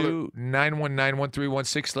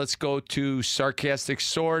 412-919-1316. Let's go to Sarcastic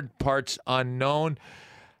Sword, parts unknown.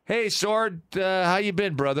 Hey, Sword, how you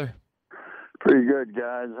been, brother? Pretty good,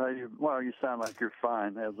 guys. How you? Well, you sound like you're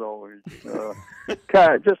fine, as always.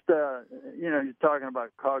 Kai, just, you're talking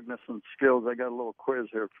about cognizant skills. I got a little quiz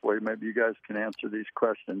here for you. Maybe you guys can answer these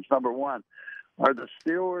questions. Number one, are the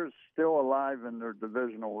Steelers still alive in their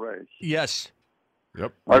divisional race? Yes.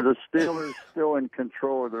 Yep. Are the Steelers still in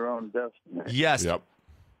control of their own destiny? Yes. Yep.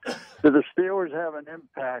 Do the Steelers have an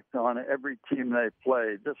impact on every team they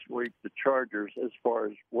play? This week, the Chargers, as far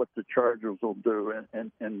as what the Chargers will do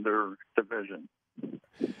in their division.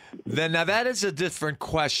 Now that is a different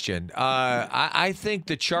question. I think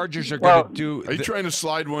the Chargers are going to do. Are you trying to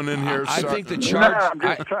slide one in here? I think the Chargers. No,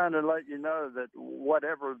 I'm just trying to let you know that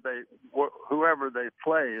whoever they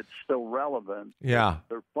play, it's still relevant. Yeah.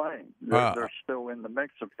 They're playing. They're still in the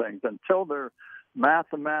mix of things until they're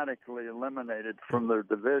mathematically eliminated from their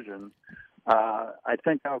division. I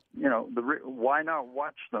think why not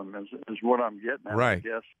watch them is what I'm getting at. Right. I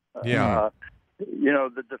guess. Yeah.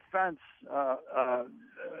 The defense.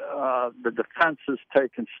 The defense has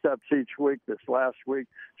taken steps each week. This last week,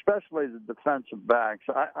 especially the defensive backs.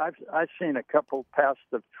 I've seen a couple pass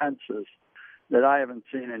defenses that I haven't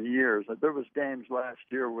seen in years. There was games last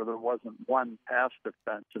year where there wasn't one pass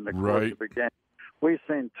defense in the course of a game. We've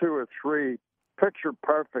seen 2 or 3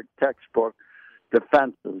 picture-perfect textbook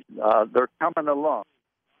defenses. They're coming along,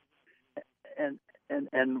 and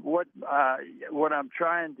what I'm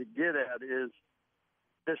trying to get at is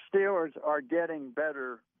the Steelers are getting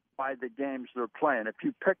better by the games they're playing. If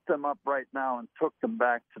you picked them up right now and took them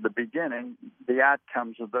back to the beginning, the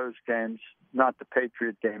outcomes of those games, not the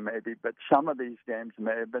Patriot game maybe, but some of these games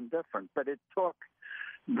may have been different. But it took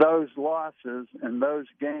those losses and those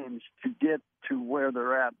games to get to where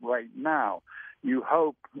they're at right now. You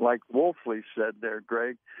hope, like Wolfley said there,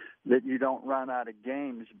 Greg, that you don't run out of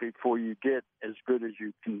games before you get as good as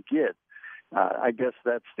you can get. I guess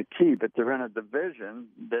that's the key, but they're in a division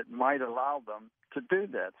that might allow them to do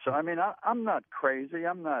that. So, I mean, I'm not crazy.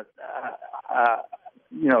 I'm not,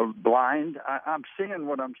 blind. I'm seeing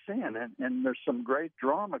what I'm seeing, and there's some great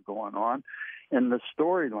drama going on, and the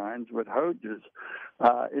storylines with Hodges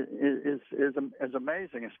is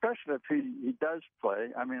amazing, especially if he does play.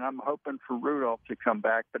 I mean, I'm hoping for Rudolph to come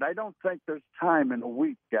back, but I don't think there's time in a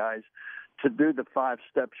week, guys, to do the 5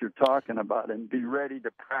 steps you're talking about and be ready to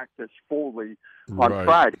practice fully on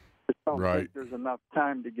Friday. I don't think there's enough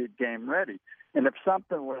time to get game ready. And if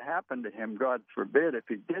something would happen to him, God forbid, if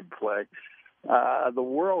he did play, the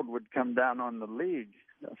world would come down on the league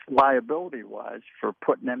liability-wise for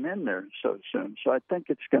putting him in there so soon. So I think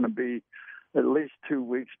it's going to be at least 2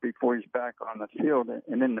 weeks before he's back on the field.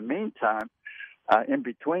 And in the meantime, in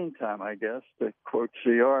between time, I guess, to quote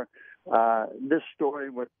CR, this story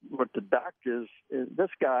with the doc is this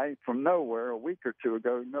guy from nowhere a week or two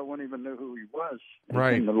ago, no one even knew who he was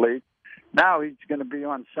in the league. Now he's going to be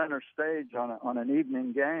on center stage on an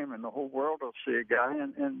evening game, and the whole world will see a guy.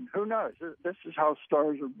 And who knows? This is how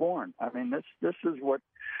stars are born. I mean, this is what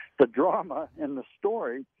the drama and the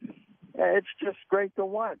story. It's just great to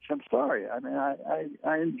watch. I'm sorry. I mean,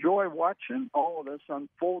 I enjoy watching all of this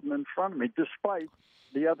unfolding in front of me, despite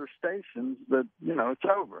the other stations that, it's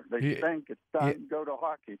over. They think it's time to go to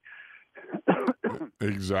hockey.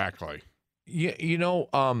 Exactly.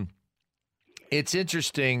 It's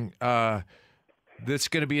interesting. This is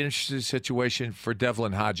going to be an interesting situation for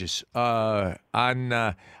Devlin Hodges.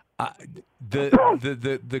 The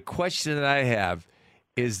question that I have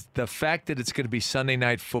is the fact that it's going to be Sunday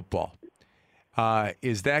Night Football.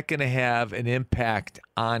 Is that going to have an impact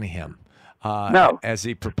on him no. as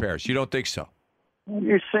he prepares? You don't think so?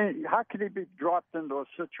 You see, how could he be dropped into a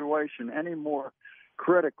situation any more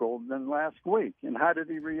critical than last week? And how did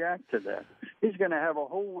he react to that? He's going to have a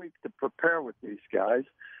whole week to prepare with these guys.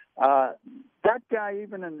 That guy,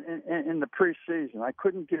 even in the preseason, I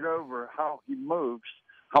couldn't get over how he moves,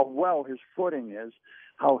 how well his footing is,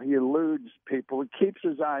 how he eludes people. He keeps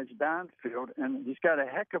his eyes downfield, and he's got a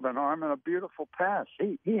heck of an arm and a beautiful pass.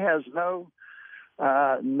 He has no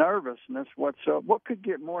nervousness whatsoever. What could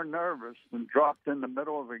get more nervous than dropped in the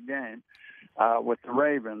middle of a game with the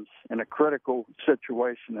Ravens in a critical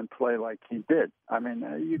situation and play like he did? I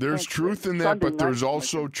mean, there's truth in that, but there's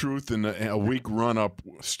also truth in a week run-up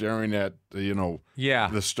staring at,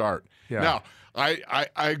 the start. Yeah. Now, I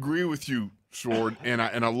agree with you, Sword, and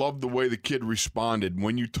I love the way the kid responded.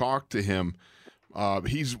 When you talk to him,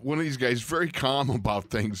 he's one of these guys, very calm about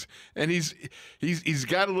things, and he's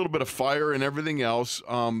got a little bit of fire and everything else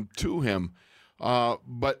to him.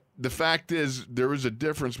 But the fact is, there is a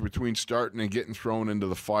difference between starting and getting thrown into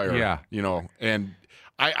the fire. Yeah. And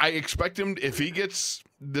I expect him, if he gets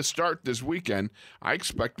the start this weekend, I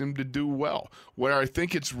expect him to do well. Where I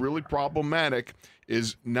think it's really problematic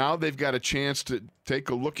is now they've got a chance to take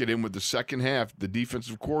a look at him with the second half, the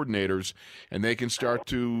defensive coordinators, and they can start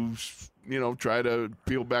to, try to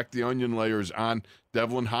peel back the onion layers on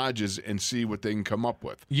Devlin Hodges and see what they can come up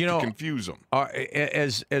with to confuse him.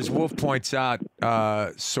 As Wolf points out,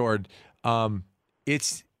 Sword,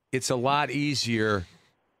 it's a lot easier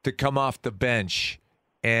to come off the bench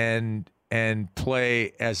and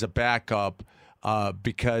play as a backup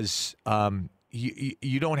because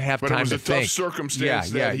you don't have time to think. But it was a tough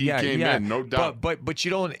circumstance that he came in, no doubt. But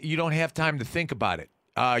you don't have time to think about it.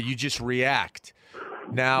 You just react.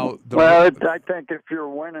 Now, I think if you're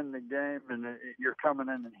winning the game and you're coming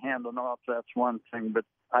in and handing off, that's one thing. But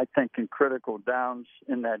I think in critical downs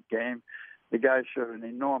in that game, the guy showed an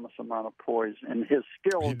enormous amount of poise, and his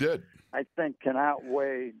skills, He did. I think, can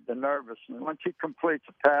outweigh the nervousness. Once he completes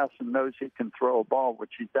a pass and knows he can throw a ball,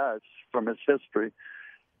 which he does from his history,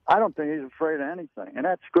 I don't think he's afraid of anything. And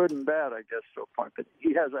that's good and bad, I guess, to a point. But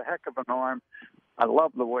he has a heck of an arm. I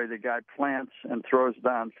love the way the guy plants and throws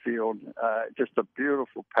downfield. Just a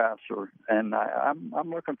beautiful passer. And I'm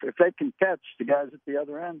looking for, if they can catch the guys at the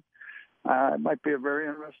other end, it might be a very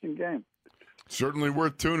interesting game. Certainly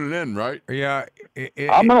worth tuning in, right? Yeah.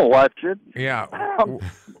 I'm going to watch it. Yeah.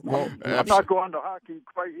 Well, I'm not going to hockey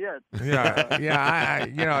quite yet. Yeah.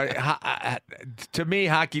 To me,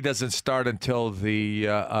 hockey doesn't start until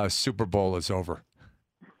the Super Bowl is over.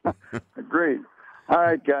 Agreed. All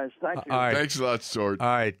right, guys. Thank you. All right. Thanks a lot, Sword. All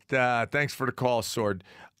right. Thanks for the call, Sword.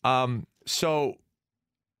 So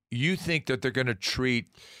you think that they're going to treat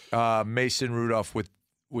Mason Rudolph with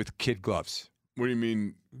kid gloves? What do you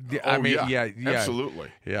mean? I mean, yeah. yeah. Absolutely.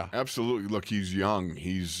 Yeah. Absolutely. Look, he's young.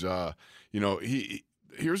 He's,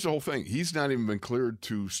 here's the whole thing. He's not even been cleared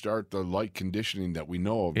to start the light conditioning that we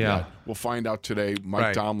know of Yeah. yet. We'll find out today.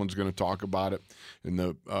 Mike Tomlin's going to talk about it in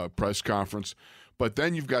the press conference. But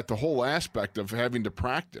then you've got the whole aspect of having to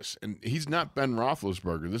practice. And he's not Ben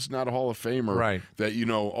Roethlisberger. This is not a Hall of Famer that,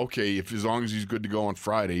 okay, if as long as he's good to go on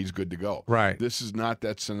Friday, he's good to go. Right. This is not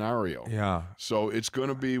that scenario. Yeah. So it's going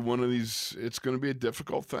to be one of these, it's going to be a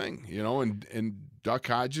difficult thing, and Duck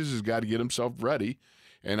Hodges has got to get himself ready.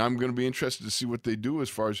 And I'm going to be interested to see what they do as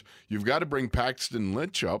far as you've got to bring Paxton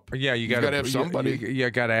Lynch up. Yeah, you got to have somebody.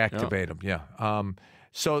 You got to activate him. Yeah.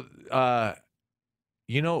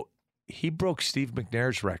 He broke Steve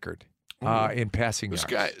McNair's record in passing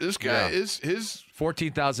yards. This guy is his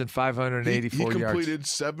 14,584 yards. He completed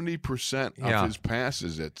 70% of his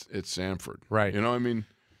passes at Samford. Right. You know what I mean?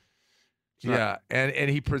 And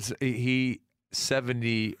he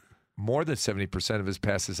more than 70% of his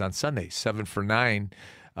passes on Sunday, 7 for 9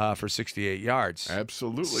 for 68 yards.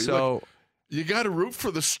 Absolutely. So look, you got to root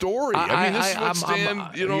for the story. This is what Stan,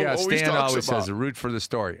 Stan always about. says, root for the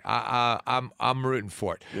story. I'm rooting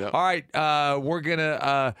for it. Yeah. All right, we're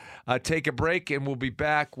gonna take a break, and we'll be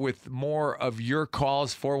back with more of your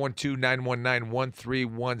calls.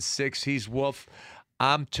 412-919-1316. He's Wolf.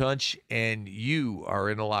 I'm Tunch, and you are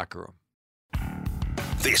in the locker room.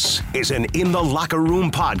 This is an In the Locker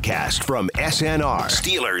Room podcast from SNR,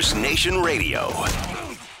 Steelers Nation Radio.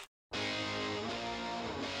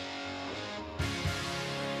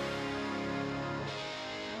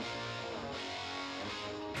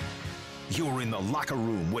 You're in the locker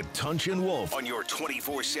room with Tunch and Wolf on your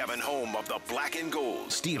 24/7 home of the Black and Gold,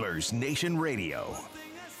 Steelers Nation Radio.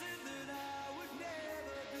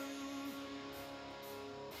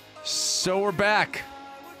 So we're back.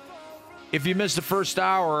 If you missed the first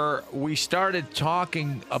hour, we started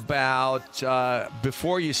talking about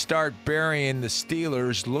before you start burying the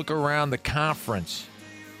Steelers, look around the conference.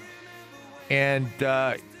 And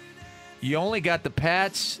you only got the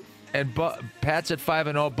Pats and Pats at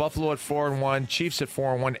 5-0, Buffalo at 4-1, Chiefs at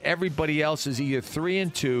 4-1. Everybody else is either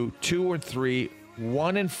 3-2, 2-3,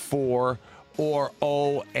 1-4, or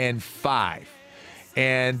 0-5.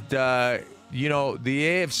 And the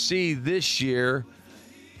AFC this year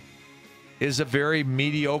is a very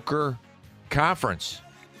mediocre conference,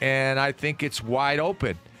 and I think it's wide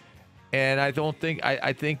open. And I think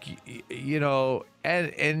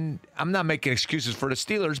and I'm not making excuses for the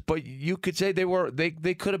Steelers, but you could say they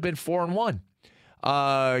could have been 4-1.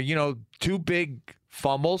 Two big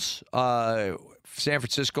fumbles, San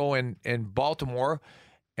Francisco and Baltimore,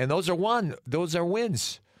 and those are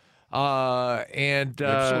wins.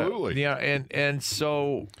 Absolutely. And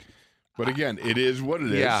so. But again, it is what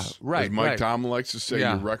it is. Yeah, right. As Mike Tomlin likes to say,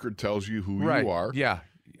 your record tells you who you are. Yeah.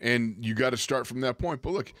 And you got to start from that point.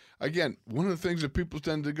 But look, again, one of the things that people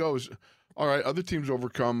tend to go is, all right, other teams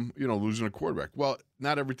overcome, losing a quarterback. Well,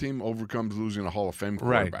 not every team overcomes losing a Hall of Fame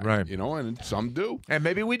quarterback. Right. And some do. And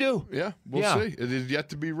maybe we do. Yeah, we'll see. It is yet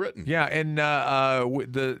to be written. Yeah, and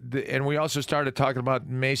and we also started talking about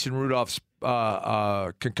Mason Rudolph's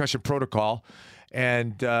concussion protocol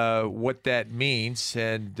and what that means.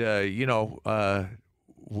 And we're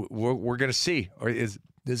going to see. Or is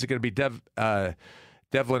it going to be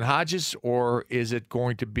Devlin Hodges, or is it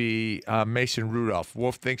going to be Mason Rudolph?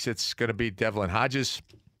 Wolf thinks it's going to be Devlin Hodges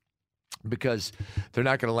because they're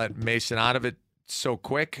not going to let Mason out of it so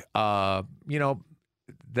quick. That's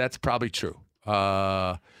probably true.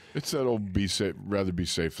 It's that old rather be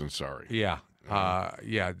safe than sorry. Yeah. I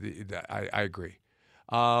agree.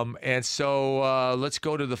 And so let's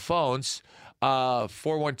go to the phones.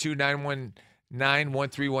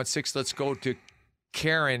 412-919-1316. Let's go to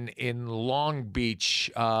Karen in Long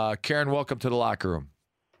Beach. Karen, welcome to the locker room.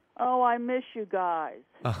 Oh, I miss you guys.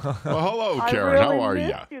 Well, hello, I Karen. really How are you?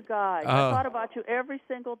 missed you guys. I thought about you every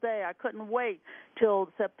single day. I couldn't wait till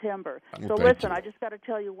September. Well, So thank listen, you. I just got to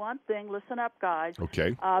tell you one thing. Listen up, guys.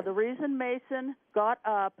 Okay. The reason Mason got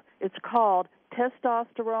up, it's called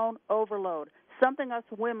testosterone overload. Something us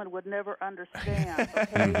women would never understand.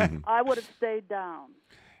 Okay? I would have stayed down.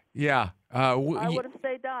 Yeah. I would have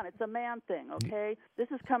stayed down. It's a man thing, okay? This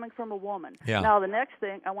is coming from a woman. Yeah. Now, the next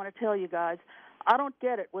thing I want to tell you guys, I don't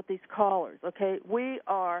get it with these callers, okay? We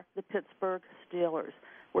are the Pittsburgh Steelers.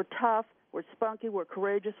 We're tough. We're spunky. We're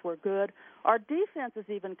courageous. We're good. Our defense is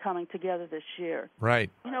even coming together this year. Right.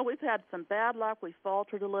 You know, we've had some bad luck. We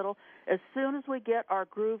faltered a little. As soon as we get our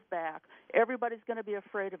groove back, everybody's going to be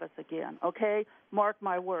afraid of us again, okay? Mark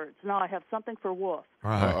my words. Now, I have something for Wolf.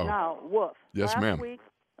 Uh-oh. Now, Wolf. Yes, last ma'am. week,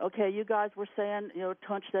 okay, you guys were saying,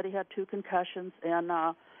 Tunch said he had 2 concussions, and,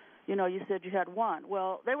 you said you had 1.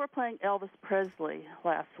 Well, they were playing Elvis Presley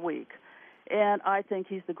last week, and I think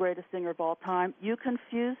he's the greatest singer of all time. You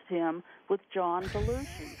confused him with John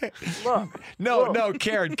Belushi. Look. No,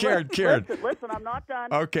 Karen. Listen, I'm not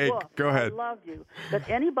done. Okay, Look, go ahead. I love you. But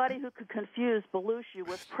anybody who could confuse Belushi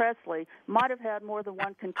with Presley might have had more than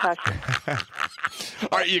 1 concussion.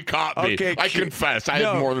 All right, you caught me. Okay, I confess, I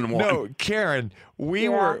had more than 1. No, Karen, we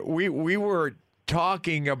were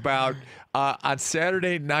talking about on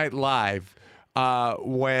Saturday Night Live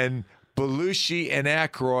when Belushi and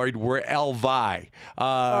Aykroyd were Elvi.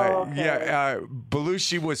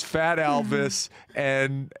 Belushi was Fat Elvis,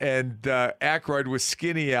 and Aykroyd was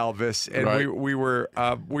Skinny Elvis, and Right. we were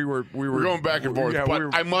We're going back and forth, yeah, but we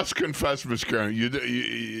were- I must confess, Miss Karen,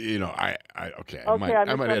 I might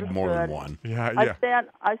have more than 1. yeah.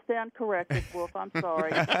 I stand corrected, Wolf. I'm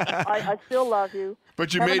sorry. I still love you.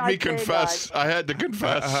 But you Have a made me nice day, confess. guys. I had to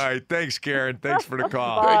confess. All right, thanks, Karen. Thanks for the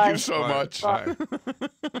call. Bye. Thank you so much. Bye.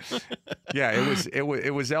 Yeah, it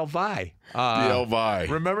was Elvi. The Elvi.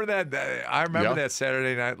 Remember that? I remember Yeah. that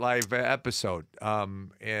Saturday Night Live episode,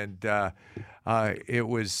 it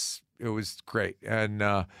was great. And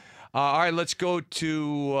all right, let's go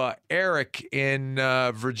to Eric in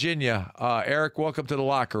Virginia. Eric, welcome to the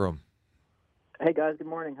locker room. Hey, guys. Good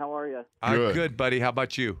morning. How are you? I'm Good. good, buddy. How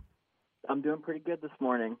about you? I'm doing pretty good this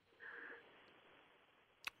morning.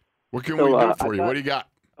 What can So, we do I've for you? got- What do you got?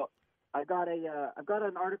 I've got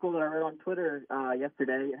an article that I read on Twitter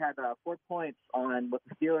yesterday. It had 4 points on what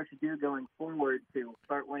the Steelers should do going forward to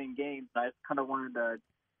start winning games. I just kind of wanted to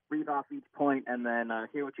read off each point and then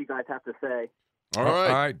hear what you guys have to say. All right. All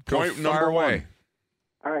right, go Point fire number away. 1.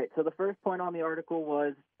 All right. So the first point on the article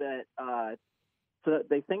was that so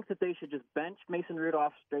they think that they should just bench Mason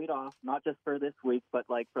Rudolph straight off, not just for this week, but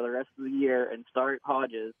like for the rest of the year, and start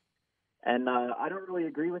Hodges. And I don't really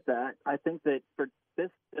agree with that. I think that for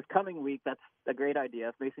this coming week, that's a great idea.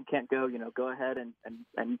 If Mason can't go, go ahead and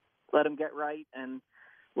let him get right and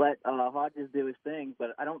let Hodges do his thing.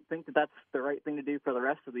 But I don't think that that's the right thing to do for the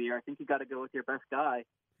rest of the year. I think you got to go with your best guy.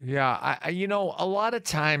 Yeah, a lot of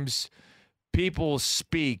times people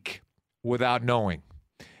speak without knowing.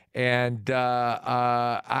 And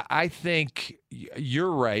I think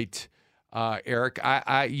you're right, Eric.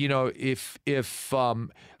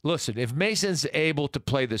 Listen, if Mason's able to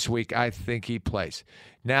play this week, I think he plays.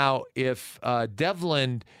 Now, if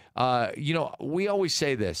Devlin, we always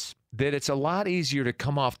say this, that it's a lot easier to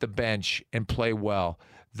come off the bench and play well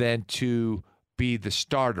than to be the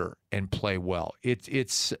starter and play well.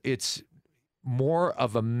 It's more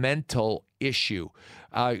of a mental issue.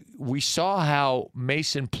 We saw how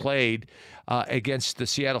Mason played against the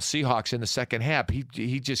Seattle Seahawks in the second half.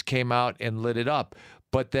 He just came out and lit it up.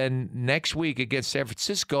 But then next week against San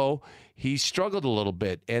Francisco, he struggled a little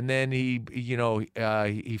bit, and then he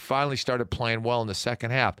finally started playing well in the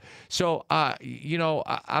second half. So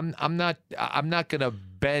I'm not going to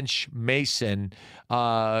bench Mason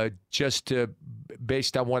just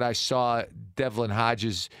based on what I saw Devlin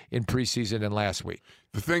Hodges in preseason and last week.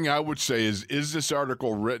 The thing I would say is this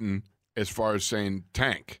article written as far as saying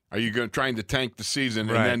tank? Are you trying to tank the season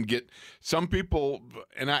and then get some people,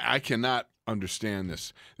 and I cannot understand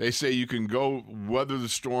this. They say you can go weather the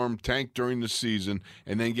storm, tank during the season,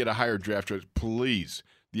 and then get a higher draft choice. Please.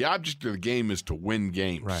 The object of the game is to win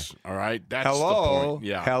games. Right. All right? That's the point.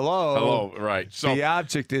 Yeah. Hello. Right. So the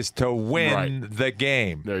object is to win the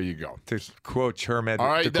game. There you go. To quote Herm All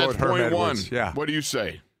right, that's point Edwards. 1. Yeah. What do you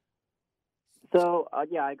say? So, I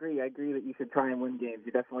agree. I agree that you should try and win games.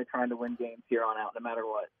 You're definitely trying to win games here on out, no matter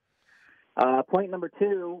what. Point number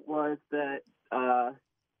 2 was that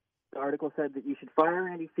the article said that you should fire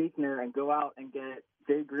Randy Fichtner and go out and get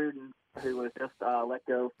Jay Gruden, who was just let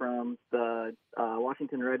go from the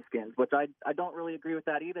Washington Redskins, which I don't really agree with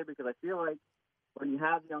that either, because I feel like when you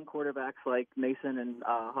have young quarterbacks like Mason and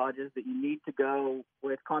Hodges, that you need to go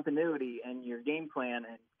with continuity in your game plan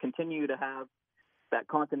and continue to have that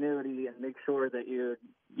continuity and make sure that you're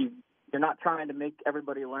not trying to make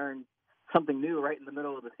everybody learn something new right in the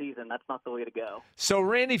middle of the season. That's not the way to go. So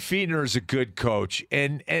Randy Fichtner is a good coach,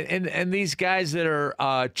 and these guys that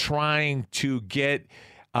are trying to get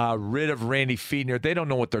rid of Randy Fichtner, they don't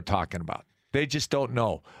know what they're talking about. They just don't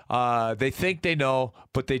know. They think they know,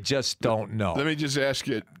 but they just don't know. Let me just ask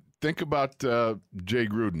you, think about Jay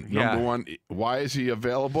Gruden. Number one, why is he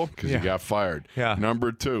available? Because he got fired. Yeah.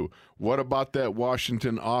 Number two, what about that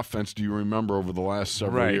Washington offense do you remember over the last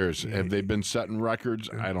several years? Have they been setting records?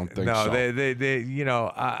 I don't think so. No, they you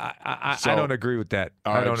know, I don't agree with that.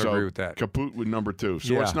 I don't agree with that. Kaput with number two.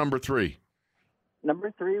 So what's number three?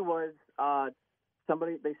 Number three was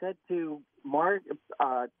somebody, they said to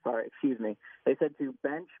they said to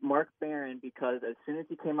bench Mark Barron because as soon as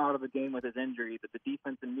he came out of the game with his injury, that the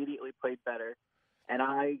defense immediately played better. And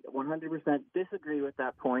I 100% disagree with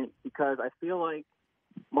that point, because I feel like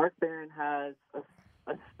Mark Barron has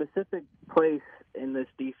a specific place in this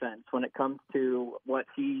defense when it comes to what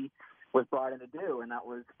he was brought in to do, and that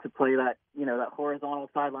was to play that, that horizontal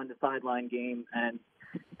sideline to sideline game and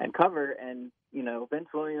cover. And Vince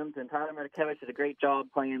Williams and Tyler Matakevich did a great job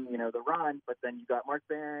playing the run, but then you got Mark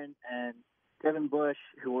Barron and Devin Bush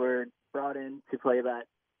who were brought in to play that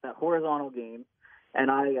horizontal game.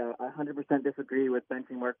 And I 100% disagree with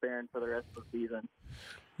benching Mark Barron for the rest of the season.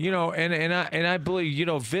 And I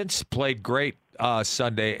believe Vince played great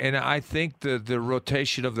Sunday, and I think the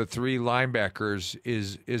rotation of the three linebackers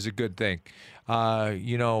is a good thing.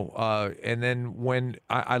 And then when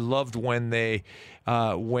I loved when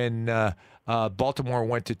Baltimore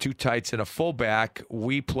went to two tights and a fullback,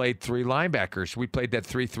 we played three linebackers. We played that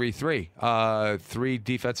 3-3-3. Three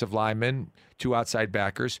defensive linemen, two outside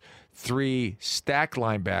backers, three stacked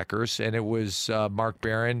linebackers, and it was Mark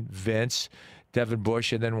Barron, Vince, Devin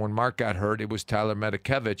Bush, and then when Mark got hurt, it was Tyler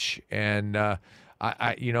Matakevich, and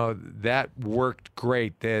that worked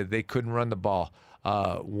great. They couldn't run the ball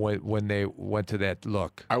when they went to that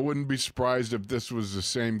look. I wouldn't be surprised if this was the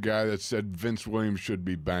same guy that said Vince Williams should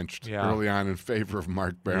be benched early on in favor of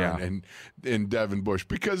Mark Barron and Devin Bush,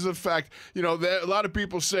 because of the fact, that a lot of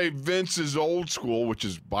people say Vince is old school, which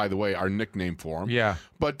is, by the way, our nickname for him. Yeah.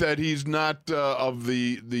 But that he's not of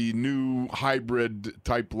the new hybrid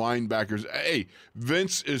type linebackers. Hey,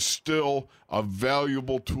 Vince is still a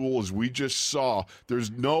valuable tool, as we just saw.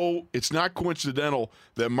 It's not coincidental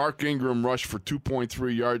that Mark Ingram rushed for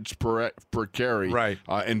 2.3 yards per carry, right?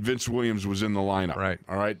 And Vince Williams was in the lineup, right?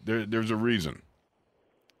 All right, there's a reason.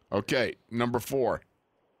 Okay, number four.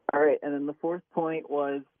 All right, and then the fourth point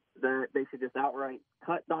was that they should just outright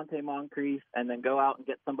cut Dante Moncrief and then go out and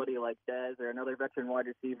get somebody like Dez or another veteran wide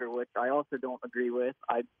receiver, which I also don't agree with.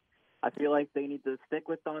 I feel like they need to stick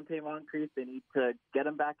with Dante Moncrief. They need to get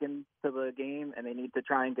him back into the game, and they need to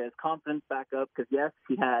try and get his confidence back up, because, yes,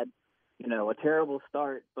 he had, a terrible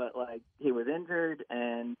start, but, he was injured,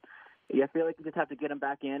 and I feel like you just have to get him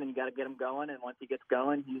back in, and you got to get him going, and once he gets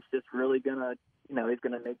going, he's just really going to, he's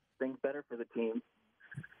going to make things better for the team.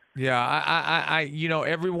 Yeah, I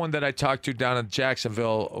everyone that I talked to down in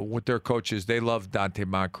Jacksonville with their coaches, they love Dante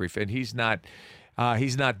Moncrief, and he's not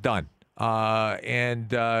done.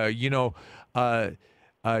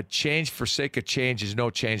 Change for sake of change is no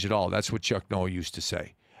change at all. That's what Chuck Noll used to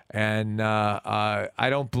say. And I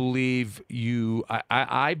don't believe you.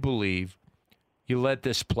 I believe you let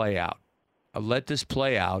this play out. Let this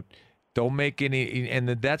play out. Don't make any. And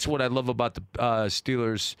that's what I love about the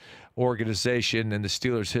Steelers organization and the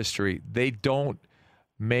Steelers history. They don't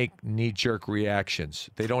make knee-jerk reactions.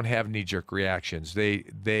 They don't have knee-jerk reactions.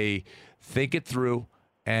 They think it through,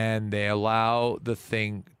 and they allow the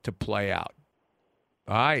thing to play out.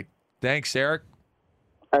 All right. Thanks, Eric.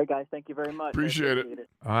 All right, guys. Thank you very much. Appreciate it.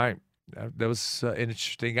 All right. That was an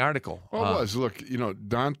interesting article. Well, it was. Look,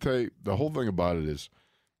 Dante, the whole thing about it is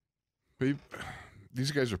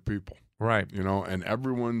these guys are people. Right. And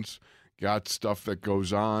everyone's got stuff that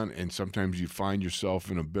goes on, and sometimes you find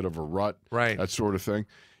yourself in a bit of a rut. Right. That sort of thing.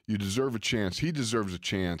 You deserve a chance. He deserves a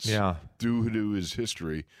chance due to his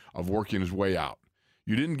history of working his way out.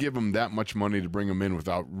 You didn't give him that much money to bring him in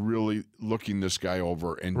without really looking this guy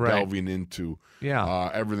over and delving into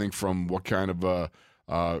everything from what kind of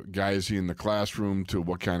guy is he in the classroom to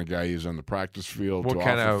what kind of guy he is on the practice field, what to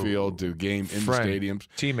kind off of the field, to game in the stadiums.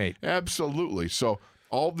 Teammate. Absolutely. So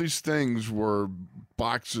all these things were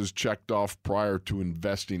boxes checked off prior to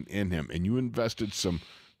investing in him, and you invested some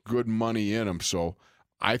good money in him. So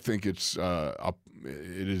I think it is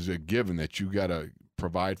a given that you got to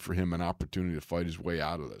provide for him an opportunity to fight his way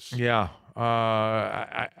out of this. Yeah.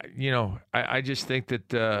 I just think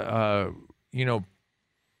that,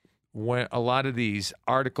 when a lot of these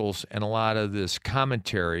articles and a lot of this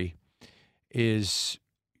commentary is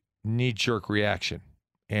knee-jerk reaction.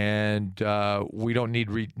 And we don't need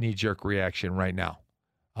knee-jerk reaction right now.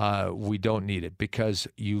 We don't need it because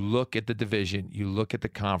you look at the division, you look at the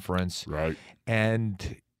conference, right?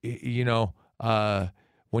 And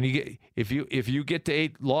when you get if you get to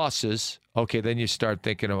 8 losses, okay, then you start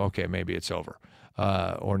thinking of okay, maybe it's over,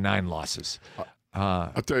 or 9 losses.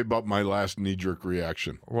 I'll tell you about my last knee-jerk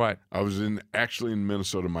reaction. What? I was actually in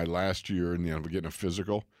Minnesota my last year, and getting a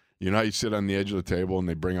physical. You know how you sit on the edge of the table and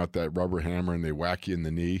they bring out that rubber hammer and they whack you in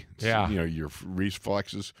the knee? Yeah. Your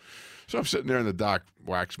reflexes. So I'm sitting there and the doc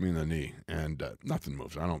whacks me in the knee and nothing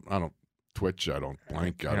moves. I don't twitch. I don't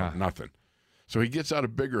blank. I don't nothing. So he gets out a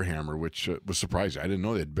bigger hammer, which was surprising. I didn't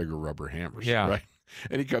know they had bigger rubber hammers. Yeah. Right?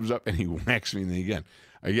 And he comes up and he whacks me in the knee again.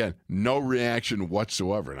 Again, no reaction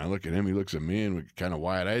whatsoever. And I look at him. He looks at me and we're kind of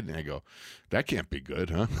wide-eyed. And I go, that can't be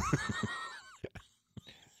good, huh?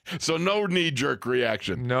 So no knee-jerk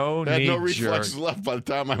reaction. No I had knee-jerk. no reflexes left by the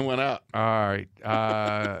time I went out. All right.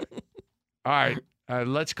 All right.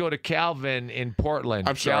 Let's go to Calvin in Portland.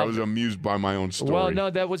 I'm sorry, I was amused by my own story. Well, no,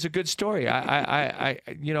 that was a good story. I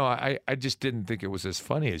just didn't think it was as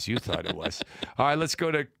funny as you thought it was. All right, let's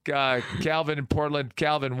go to Calvin in Portland.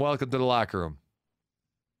 Calvin, welcome to the locker room.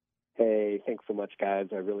 Hey, thanks so much, guys.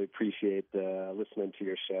 I really appreciate listening to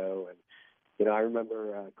your show. And I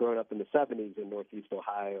remember growing up in the 70s in Northeast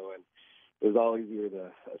Ohio, and it was always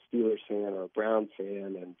either a Steelers fan or a Browns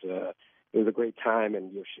fan, and it was a great time,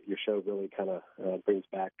 and your show really kind of brings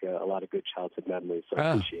back a lot of good childhood memories, so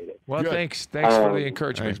I appreciate it. Well, thanks for the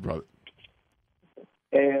encouragement. Thanks, brother.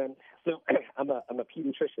 And so I'm a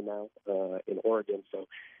pediatrician now in Oregon, so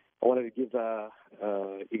I wanted to give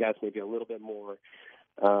you guys maybe a little bit more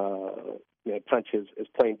Punch is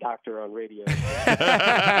playing doctor on radio.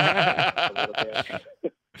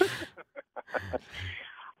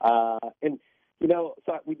 And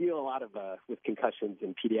so we deal a lot with concussions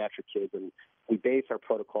in pediatric kids, and we base our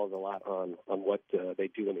protocols a lot on what they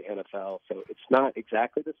do in the NFL. So it's not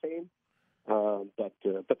exactly the same, but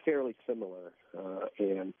fairly similar.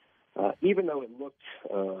 And even though it looked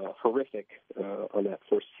horrific on that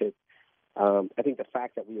first hit, I think the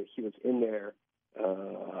fact that he was in there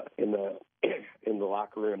in the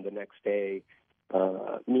locker room the next day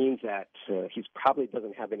means that he probably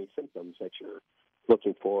doesn't have any symptoms that you're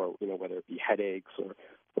looking for, whether it be headaches or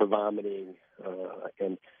vomiting.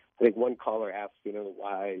 And I think one caller asked,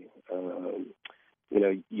 why,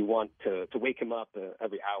 you want to wake him up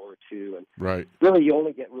every hour or two. And right. Really, you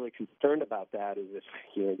only get really concerned about that is if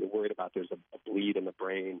you're worried about there's a bleed in the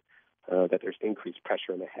brain, that there's increased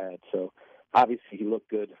pressure in the head. So obviously he looked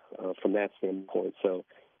good from that standpoint. So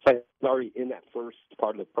he's already in that first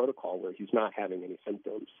part of the protocol where he's not having any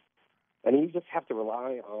symptoms. And you just have to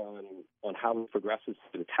rely on how he progresses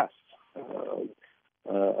through the tests.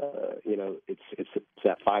 It's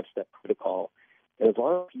that 5-step protocol. And as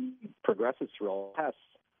long as he progresses through all the tests,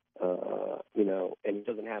 and he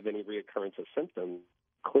doesn't have any reoccurrence of symptoms,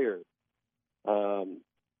 clear. I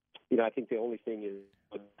think the only thing is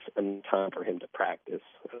some time for him to practice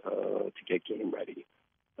to get game ready.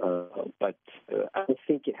 But I don't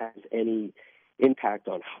think it has any impact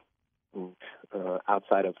on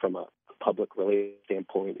outside of from a public relations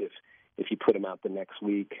standpoint. If you put him out the next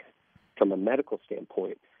week, from a medical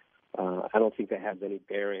standpoint, I don't think that has any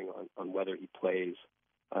bearing on whether he plays.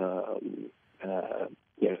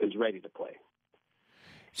 Is ready to play.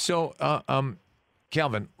 So,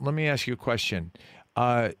 Calvin, let me ask you a question.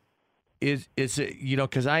 Is it,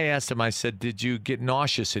 because I asked him, I said, did you get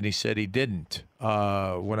nauseous? And he said he didn't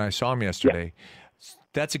when I saw him yesterday. Yeah.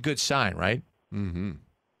 That's a good sign, right? Mm-hmm.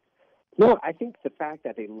 No, I think the fact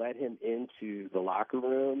that they let him into the locker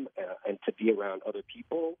room and to be around other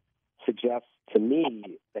people suggests to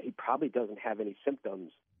me that he probably doesn't have any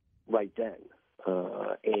symptoms right then.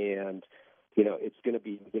 And, it's going to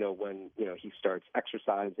be, when, he starts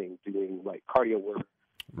exercising, doing like cardio work,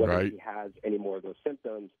 whether he has any more of those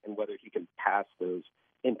symptoms and whether he can pass those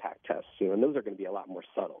impact tests, and those are going to be a lot more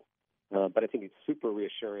subtle. But I think it's super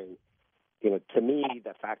reassuring, to me,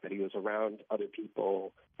 the fact that he was around other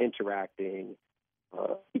people, interacting,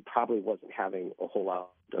 he probably wasn't having a whole lot of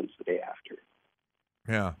symptoms the day after.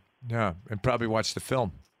 Yeah, and probably watched the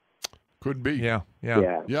film. Could be. Yeah.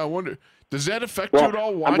 I wonder, does that affect you at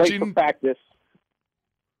all watching? I'm late for practice.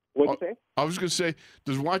 What'd you say? I was going to say,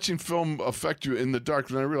 does watching film affect you in the dark?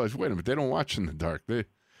 And then I realized, wait a minute, they don't watch in the dark. They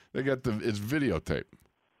got it's videotape.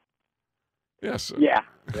 Yes. Yeah.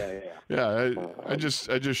 Yeah. I just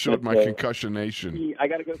showed my concussion nation. I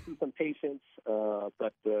got to go through some patients,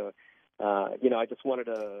 but I just wanted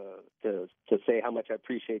to say how much I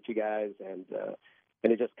appreciate you guys, and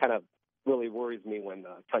it just kind of really worries me when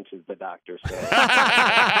Tunch is the doctor. So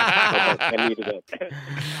I needed it.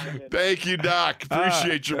 Thank you, Doc.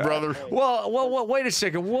 Appreciate you, brother. Well, wait a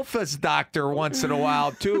second. Wolf is doctor once in a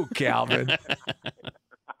while too, Calvin.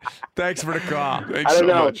 Thanks for the call. Thanks so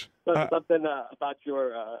much. Something about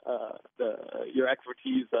your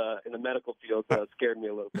expertise in the medical field scared me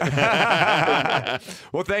a little bit.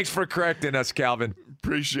 Well, thanks for correcting us, Calvin.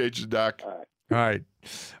 Appreciate you, Doc. All right.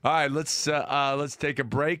 Let's take a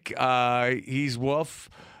break. He's Wolf.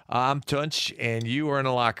 I'm Tunch, and you are in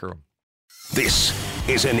the locker room. This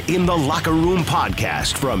is an In the Locker Room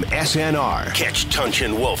podcast from SNR. Catch Tunch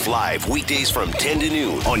and Wolf live weekdays from 10 to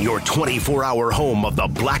noon on your 24-hour home of the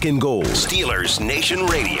Black and Gold, Steelers Nation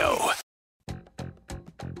Radio.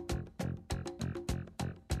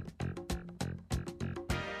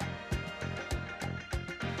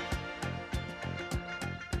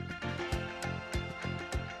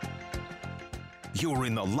 You're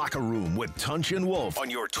in the locker room with Tunch and Wolf on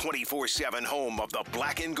your 24/7 home of the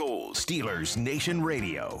Black and Gold, Steelers Nation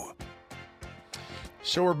Radio.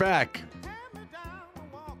 So we're back.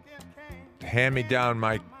 Hand me down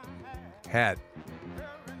my hat.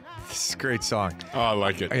 This is a great song. Oh, I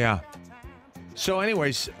like it. Yeah. So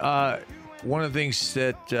anyways, one of the things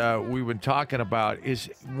that we've been talking about is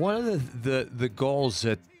one of the goals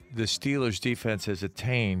that the Steelers defense has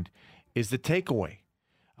attained is the takeaway.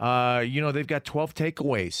 They've got 12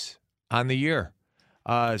 takeaways on the year,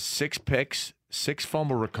 6 picks, 6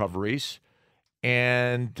 fumble recoveries,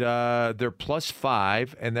 and they're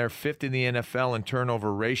 +5, and they're 5th in the NFL in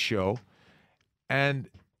turnover ratio. And,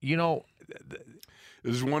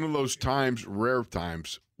 this is one of those times, rare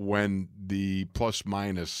times, when the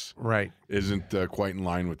plus-minus isn't quite in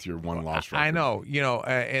line with your one-loss record. I know,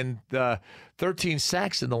 and 13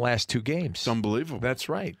 sacks in the last 2 games. It's unbelievable. That's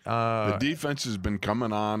right. The defense has been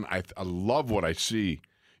coming on. I love what I see.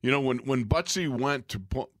 When Butsy went to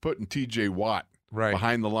putting T.J. Watt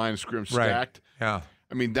behind the line of scrimmage stacked, yeah.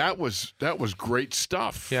 I mean, that was great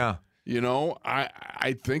stuff. Yeah.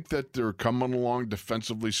 I think that they're coming along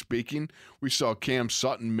defensively speaking. We saw Cam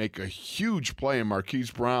Sutton make a huge play in Marquise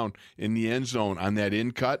Brown in the end zone on that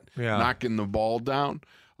in cut, knocking the ball down.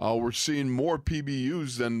 We're seeing more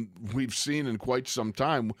PBUs than we've seen in quite some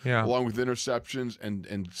time, along with interceptions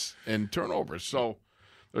and turnovers. So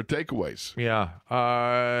they're takeaways. Yeah.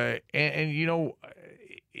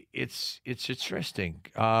 It's interesting.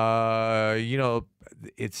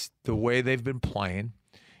 It's the way they've been playing.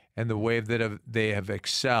 And the way that they have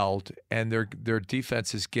excelled, and their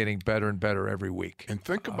defense is getting better and better every week. And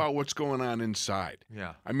think about what's going on inside.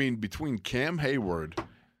 Yeah, I mean, between Cam Hayward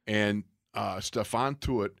and Stephon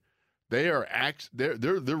Tuitt, they're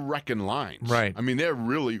wrecking lines. Right. I mean, they're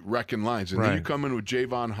really wrecking lines. And then you come in with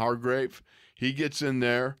Javon Hargrave. He gets in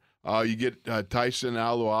there. You get Tyson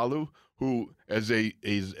Alualu, who as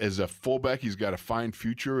a fullback, he's got a fine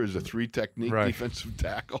future as a 3-technique defensive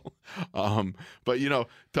tackle. But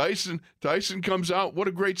Tyson comes out. What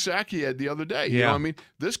a great sack he had the other day. You know what I mean?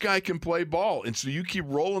 This guy can play ball, and so you keep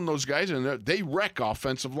rolling those guys in there. They wreck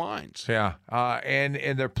offensive lines. Yeah,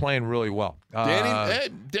 and they're playing really well.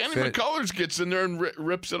 Danny McCullers gets in there and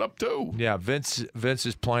rips it up too. Yeah, Vince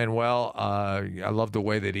is playing well. I love the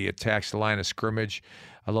way that he attacks the line of scrimmage.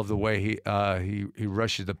 I love the way he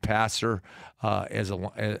rushes the passer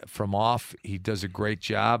from off. He does a great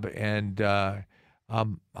job, and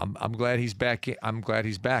I'm glad he's back. I'm glad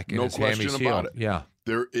he's back. No question about it. Yeah,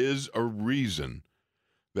 there is a reason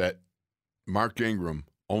that Mark Ingram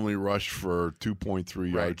only rushed for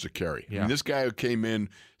 2.3 yards a carry. Yeah. I mean, this guy who came in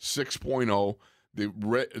 6.0. The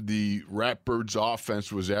Ratbirds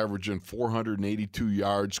offense was averaging 482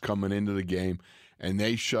 yards coming into the game. And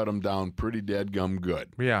they shut him down pretty dead-gum good.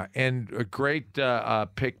 Yeah, and a great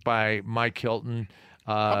pick by Mike Hilton.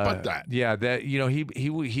 How about that? Yeah, that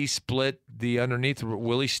he split the underneath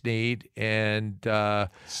Willie Snead and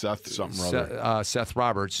Seth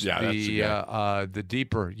Roberts. Yeah, that's the guy. The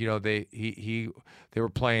deeper. They were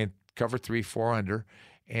playing cover 3, 4 under,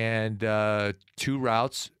 and 2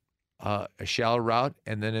 routes, a shallow route,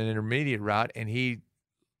 and then an intermediate route, and he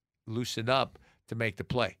loosened up to make the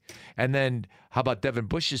play. And then how about Devin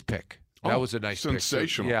Bush's pick? That was a nice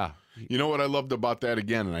sensational pick. Yeah. You know what I loved about that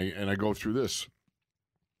again, and I go through this.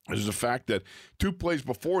 is the fact that 2 plays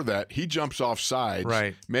before that, he jumps off sides,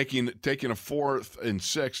 right, taking a 4th and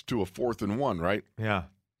 6 to a 4th and 1, right? Yeah.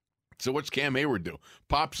 So what's Cam Hayward do?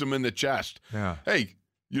 Pops him in the chest. Yeah. Hey,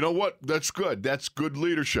 you know what? That's good. That's good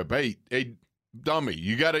leadership. Hey, dummy,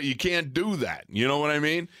 you can't do that. You know what I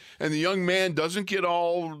mean? And the young man doesn't get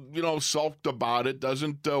all, sulked about it,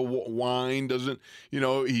 doesn't whine, doesn't,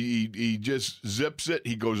 he just zips it.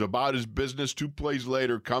 He goes about his business. 2 plays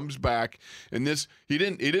later, comes back, and he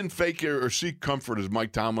didn't fake or seek comfort, as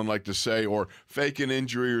Mike Tomlin liked to say, or fake an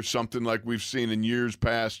injury or something like we've seen in years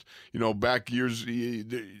past. Back years,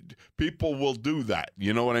 people will do that.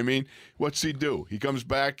 You know what I mean? What's he do? He comes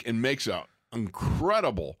back and makes an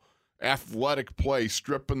incredible athletic play,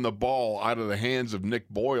 stripping the ball out of the hands of Nick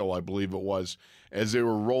Boyle, I believe it was, as they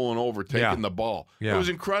were rolling over, taking the ball. Yeah. It was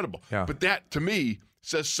incredible. Yeah. But that, to me,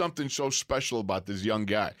 says something so special about this young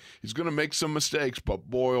guy. He's going to make some mistakes, but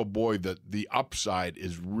boy, oh boy, the upside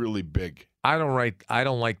is really big. I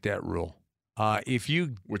don't like that rule.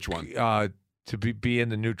 Which one? To be in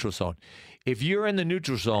the neutral zone. If you're in the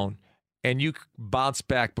neutral zone and you bounce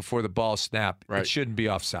back before the ball snapped, right, it shouldn't be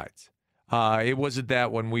offsides. It wasn't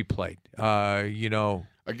that when we played. A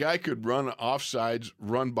guy could run offsides,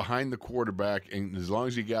 run behind the quarterback, and as long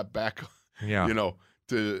as he got back, to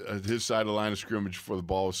his side of the line of scrimmage before the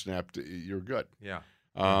ball was snapped, you're good. Yeah.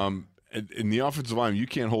 In the offensive line, you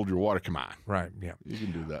can't hold your water. Come on. Right, yeah. You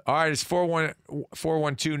can do that. All right, it's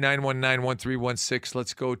 412-919-1316.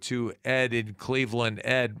 Let's go to Ed in Cleveland.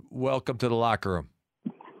 Ed, welcome to the locker room.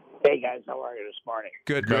 Hey, guys. How are you this morning?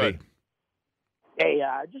 Good, buddy. Hey,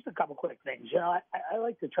 just a couple quick things. I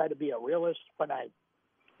like to try to be a realist when I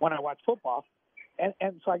watch football, and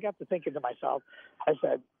so I got to thinking to myself. I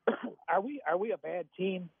said, "Are we a bad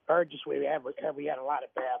team, or have we had a lot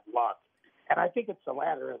of bad luck?" And I think it's the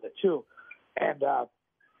latter of the two. And so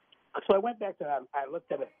I went back to I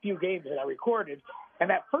looked at a few games that I recorded, and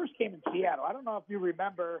that first game in Seattle. I don't know if you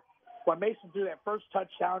remember when Mason threw that first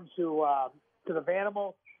touchdown to the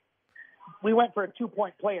Vanimal. We went for a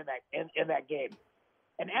 2-point play in that game,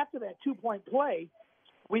 and after that 2-point play,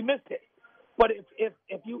 we missed it. But if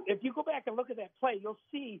you go back and look at that play, you'll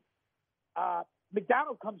see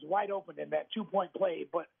McDonald comes wide open in that 2-point play,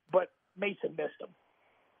 but Mason missed him.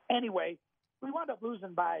 Anyway, we wound up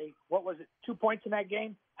losing by 2 points in that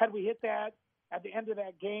game. Had we hit that at the end of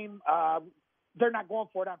that game, they're not going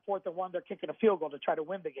for it on 4th and 1. They're kicking a field goal to try to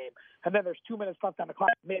win the game, and then there's 2 minutes left on the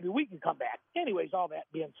clock. Maybe we can come back. Anyways, all that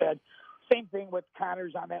being said. Same thing with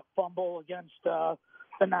Connors on that fumble against the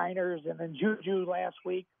Niners, and then Juju last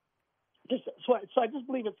week. So I just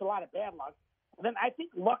believe it's a lot of bad luck. And then I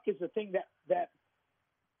think luck is the thing that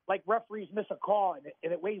like referees miss a call and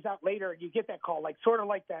it weighs out later, and you get that call, like sort of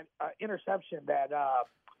like that interception that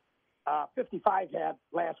 55 had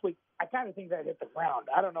last week. I kind of think that hit the ground.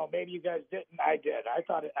 I don't know. Maybe you guys didn't. I did. I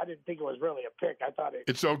didn't think it was really a pick. I thought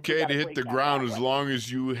it's okay to hit the ground as long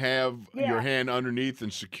as you have your hand underneath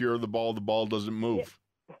and secure the ball. The ball doesn't move. Yeah.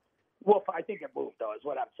 Well, I think it moved, though, is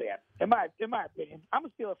what I'm saying. In my opinion, I'm a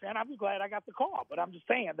Steelers fan. I'm just glad I got the call, but I'm just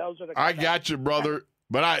saying those are the. I got you, brother.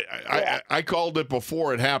 But I called it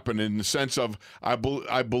before it happened in the sense of I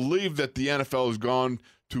believe that the NFL has gone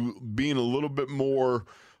to being a little bit more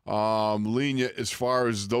lenient as far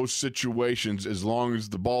as those situations. As long as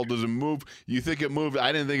the ball doesn't move, you think it moved.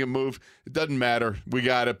 I didn't think it moved. It doesn't matter. We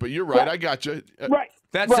got it. But you're right. I got you. Right.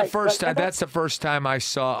 That's the first time. That's the first time I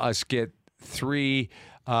saw us get 3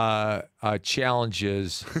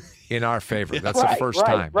 challenges in our favor. That's the first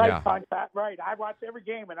time. Right, yeah. Right. I watch every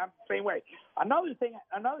game, and I'm the same way. Another thing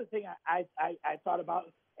I thought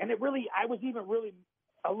about, and I was even really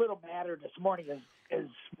a little madder this morning is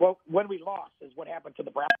when we lost is what happened to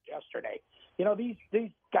the Browns yesterday.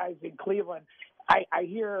 These guys in Cleveland. I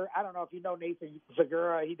hear, I don't know if you know Nathan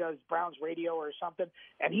Zagura, he does Browns radio or something,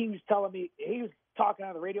 and he was telling me, he was talking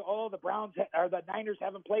on the radio, the Browns or the Niners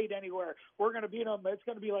haven't played anywhere. We're going to beat them. It's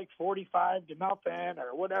going to be like 45-0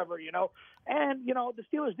 or whatever, And, the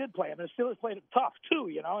Steelers did play them, and the Steelers played them tough too,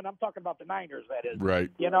 and I'm talking about the Niners, that is. Right.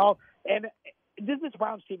 And this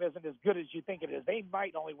Browns team isn't as good as you think it is. They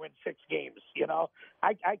might only win 6 games,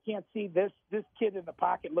 I can't see this kid in the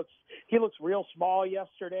pocket looks real small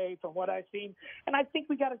yesterday from what I've seen, and I think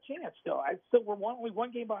we got a chance still. We're only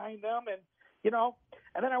 1 game behind them, and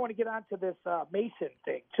and then I want to get on to this Mason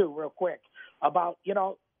thing too real quick about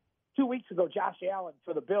 2 weeks ago, Josh Allen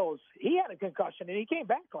for the Bills, he had a concussion and he came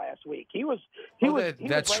back last week.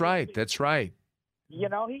 That's right. That's right.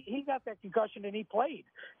 He got that concussion and he played.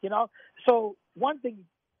 So one thing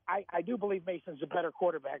I do believe Mason's a better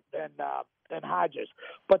quarterback than Hodges.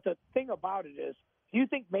 But the thing about it is Do you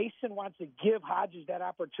think Mason wants to give Hodges that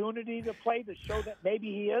opportunity to play to show that maybe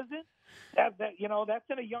he isn't? That's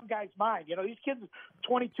in a young guy's mind. These kids,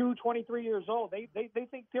 22, 23 years old, they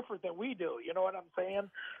think different than we do. You know what I'm saying?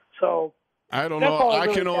 So I don't know. I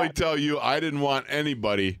can only tell you, I didn't want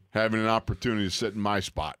anybody having an opportunity to sit in my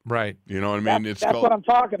spot. Right. You know what I mean? That's what I'm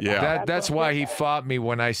talking about. Yeah. That's why he fought me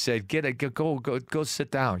when I said, go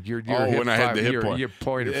sit down. When I had the hip pointer. Your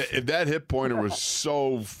pointer. If that hip pointer was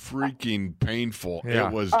so freaking painful. Yeah.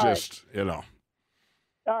 It was All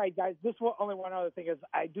right, guys, only one other thing is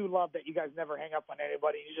I do love that you guys never hang up on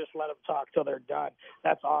anybody. You just let them talk till they're done.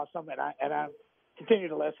 That's awesome, and I continue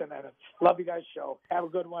to listen, and love you guys' show. Have a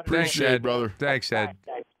good one. Thanks, Ed. Brother. Thanks, Ed.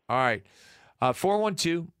 All right.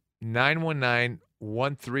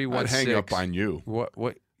 412-919-1316. I'd hang up on you.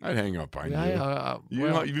 What? I'd hang up on you.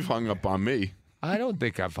 Well, You've hung up on me. I don't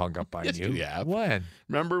think I've hung up on Yes, you. you have. When?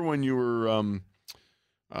 Remember when you were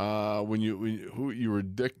you were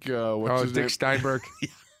Dick? What's his Dick name? Steinberg.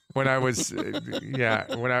 When I was, when I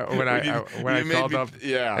called up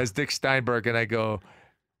as Dick Steinberg, and I go,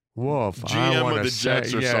 Wolf, GM I want of the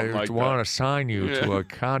Jets or something like that. want to sign you to a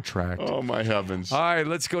contract. Oh my heavens! All right,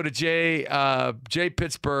 let's go to Jay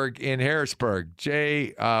Pittsburgh in Harrisburg.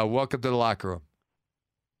 Jay, welcome to the locker room.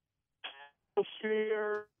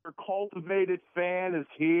 Your cultivated fan is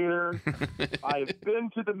here. I have been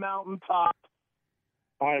to the mountaintop.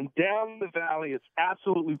 I'm down in the valley. It's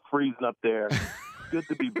absolutely freezing up there. Good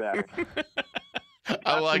to be back.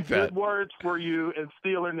 I like that. Good words for you and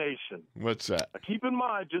Steeler Nation. What's that? Keep in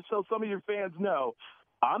mind, just so some of your fans know,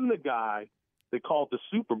 I'm the guy that called the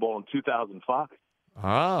Super Bowl in 2005.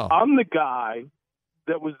 Oh. I'm the guy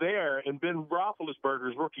that was there in Ben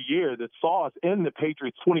Roethlisberger's rookie year that saw us in the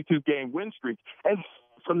Patriots' 22-game win streak. And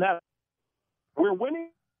from that, we're winning,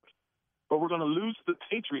 but we're going to lose to the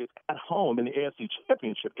Patriots at home in the AFC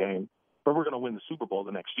Championship game, but we're going to win the Super Bowl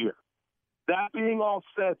the next year. That being all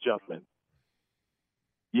said, gentlemen,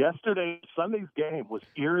 Sunday's game was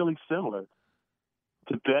eerily similar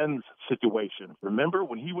to Ben's situation. Remember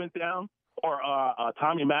when he went down, or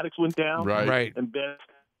Tommy Maddox went down? Right. And Ben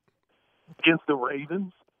against the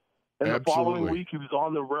Ravens. And the following week he was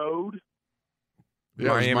on the road.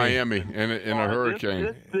 Yeah, it was Miami in a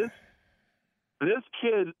hurricane. This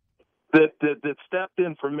kid that stepped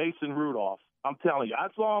in for Mason Rudolph, I'm telling you, I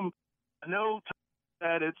saw him. I know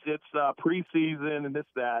that it's preseason and this,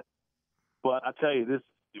 that, but I tell you,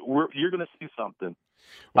 you're going to see something.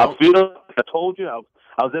 Well, I told you, I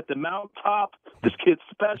was at the mountaintop. This kid's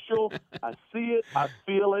special. I see it. I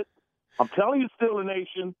feel it. I'm telling you, Steeler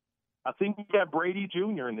Nation, I think we got Brady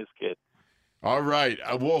Jr. in this kid. All right.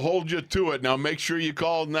 We'll hold you to it. Now make sure you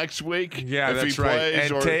call next week. Yeah, if that's he right.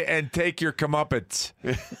 plays And take your comeuppance.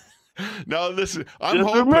 No, listen, I'm Just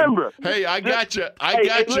hoping. remember. Hey, I got you.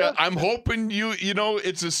 I'm hoping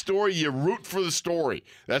it's a story. You root for the story.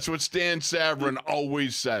 That's what Stan Savran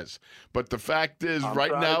always says. But the fact is,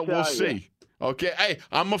 right now, we'll see. Okay. Hey,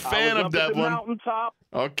 I'm a fan of Devlin. At the mountaintop.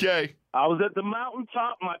 Okay. I was at the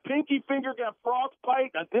mountaintop. My pinky finger got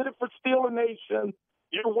frostbite. I did it for Steeler Nation.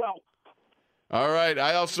 You're welcome. All right.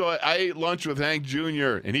 I ate lunch with Hank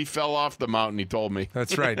Jr., and he fell off the mountain, he told me.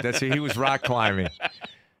 That's right. He was rock climbing.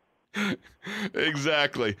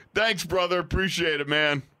 Exactly. Thanks, brother. Appreciate it,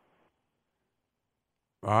 man.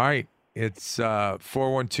 All right. It's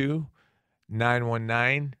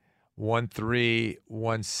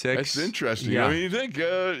 412-919-1316. That's interesting. Yeah. I mean, you think,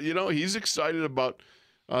 he's excited about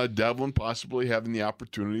Devlin possibly having the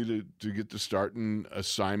opportunity to get the starting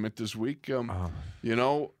assignment this week. I'm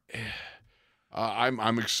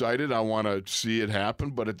excited. I want to see it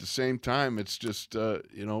happen, but at the same time, it's just,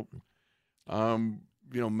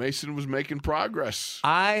 Mason was making progress.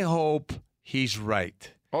 I hope he's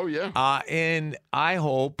right. Oh, yeah. And I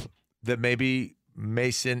hope that maybe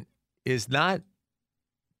Mason is not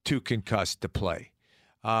too concussed to play,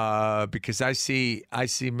 because I see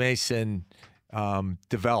Mason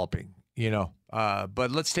developing,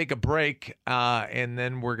 But let's take a break, and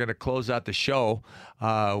then we're going to close out the show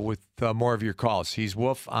with more of your calls. He's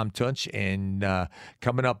Wolf, I'm Tunch, and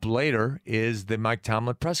coming up later is the Mike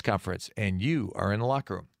Tomlin press conference, and you are in the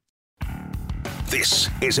locker room. This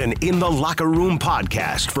is an In the Locker Room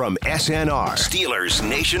podcast from SNR, Steelers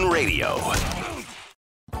Nation Radio.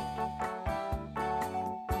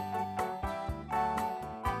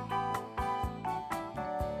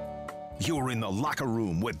 You're in the locker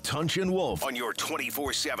room with Tunch and Wolf on your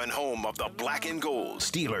 24/7 home of the Black and Gold,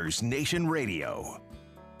 Steelers Nation Radio.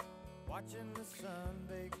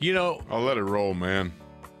 I'll let it roll, man.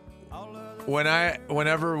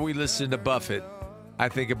 Whenever we listen to Buffett, I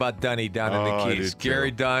think about Dunny down in the I Keys. did too. Gary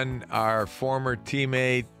Dunn, our former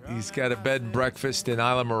teammate, he's got a bed and breakfast in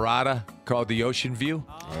Isla Mirada called the Ocean View.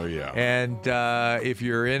 Oh, yeah. And if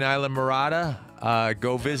you're in Isla Mirada,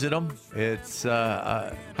 go visit him. It's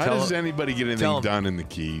How does anybody get anything done in the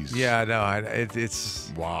Keys? Yeah, no,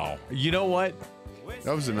 it's wow. You know what?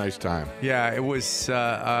 That was a nice time. Yeah, it was.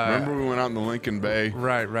 Remember we went out in the Lincoln Bay?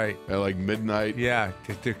 Right. At like midnight. Yeah,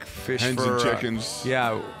 to fish Hens for and chickens.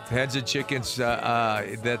 yeah, hens and chickens.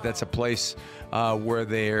 That's a place where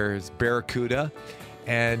there's barracuda,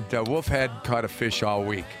 and Wolf had caught a fish all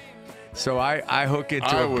week. So I hook it to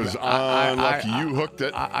I was unlucky. You hooked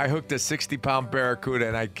it. I hooked a 60-pound barracuda,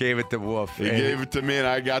 and I gave it to Wolf. He gave it to me, and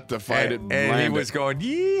I got to fight it. And he was going,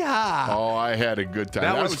 yeehaw. Oh, I had a good time.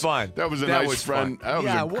 That was fun. That was a That nice was friend. fun. That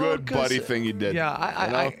was a good buddy thing you did.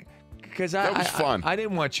 Yeah, because that was fun. I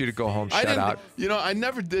didn't want you to go home shut out. You know, I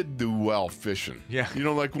never did do well fishing. Yeah. You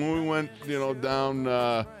know, like when we went, down,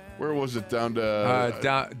 where was it? Down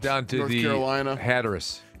to down to North the Carolina.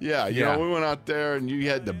 Hatteras. Yeah, you know, we went out there and you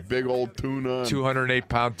had the big old tuna.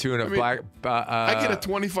 208-pound tuna. I mean, black. I get a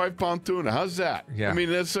 25-pound tuna. How's that? Yeah. I mean,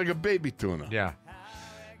 that's like a baby tuna. Yeah.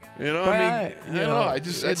 You know, But I mean, you know,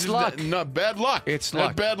 it's luck. Not bad luck. It's Not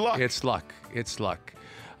luck. bad luck. It's luck. It's luck.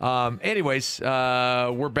 Anyways,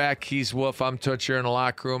 we're back. He's Wolf. I'm Touch here in the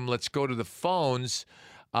locker room. Let's go to the phones.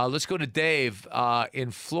 Let's go to Dave in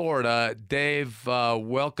Florida. Dave,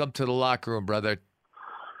 welcome to the locker room, brother.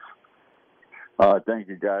 Thank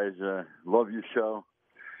you, guys. Love your show.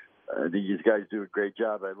 I think you guys do a great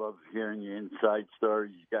job. I love hearing your inside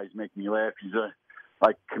stories. You guys make me laugh. You're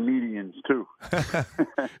like comedians, too.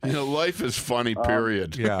 You know, life is funny,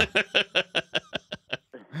 period. Yeah.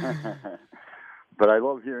 But I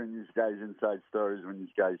love hearing these guys' inside stories when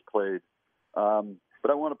these guys played. But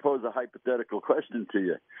I want to pose a hypothetical question to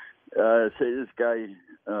you. Say this guy,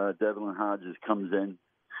 Devlin Hodges, comes in,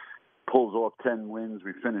 pulls off 10 wins.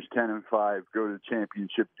 We finish 10-5, go to the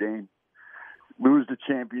championship game, lose the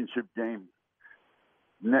championship game.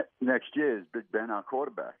 Next year is Big Ben our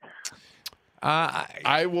quarterback.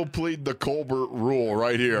 I will plead the Colbert rule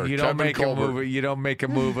right here. You don't Kevin make Colbert. a move. You don't make a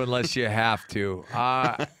move unless you have to.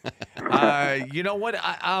 You know what?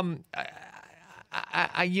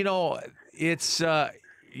 You know, it's you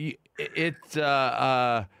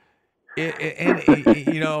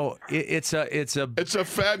know, it's a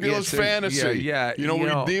fabulous fantasy. Yeah. You know,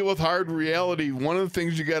 we deal with hard reality. One of the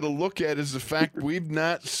things you got to look at is the fact we've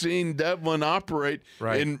not seen Devlin operate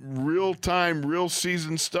in real time, real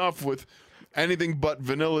season stuff with anything but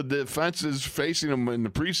vanilla defenses facing him in the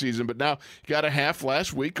preseason. But now he got a half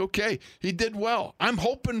last week. Okay, he did well. I'm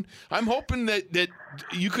hoping that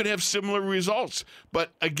you could have similar results.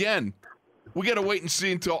 But again, we got to wait and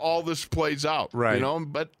see until all this plays out. Right. You know,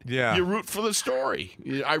 but you root for the story.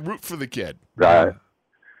 I root for the kid. Right.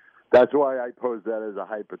 That's why I posed that as a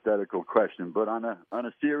hypothetical question. But on a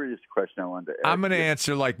serious question, I wanted to ask. I'm going to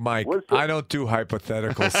answer like Mike. I don't do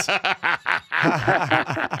hypotheticals.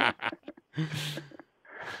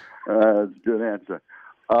 That's a good answer.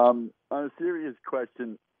 On a serious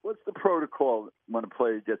question, what's the protocol when a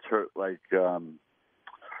player gets hurt like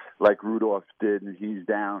Rudolph did and he's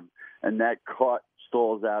down and that cart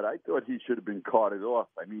stalls out? I thought he should have been carted off.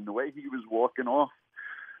 I mean, the way he was walking off,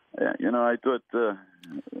 you know, I thought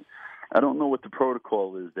I don't know what the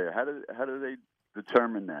protocol is there. How do they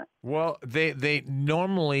determine that? Well, they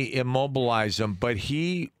normally immobilize him, but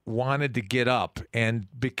he wanted to get up, and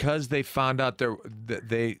because they found out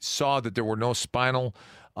they saw that there were no spinal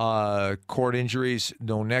cord injuries,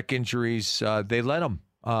 no neck injuries, they let him.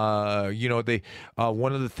 You know, they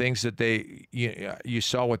one of the things that you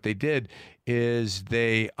saw what they did is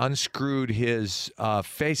they unscrewed his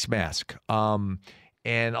face mask.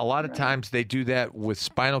 And a lot of times they do that with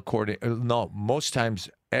spinal cord. No, most times,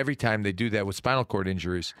 every time they do that with spinal cord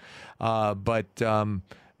injuries. And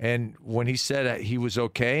when he said he was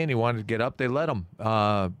okay and he wanted to get up, they let him.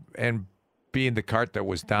 And being the cart that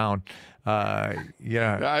was down,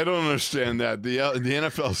 yeah. I don't understand that. The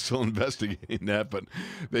NFL is still investigating that, but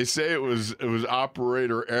they say it was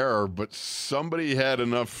operator error. But somebody had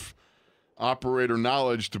enough operator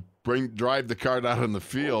knowledge to drive the cart out on the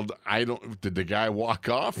field. Did the guy walk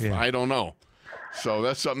off? Yeah. I don't know. So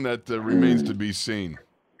that's something that remains to be seen.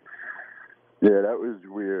 Yeah, that was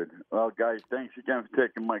weird. Well, guys, thanks again for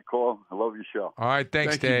taking my call. I love your show. All right,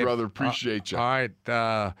 thanks, Thank Dave. you, brother. Appreciate you. All right,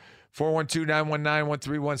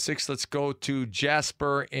 412-919-1316. Let's go to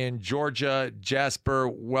Jasper in Georgia. Jasper,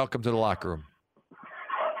 welcome to the locker room.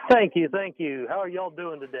 Thank you. How are y'all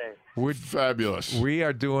doing today? We're fabulous. We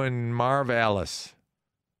are doing marvelous.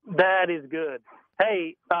 That is good.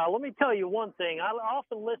 Hey, let me tell you one thing. I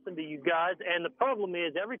often listen to you guys, and the problem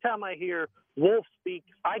is every time I hear Wolf speak,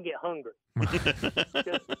 I get hungry.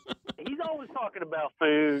 He's always talking about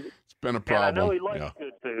food. It's been a problem. And I know he likes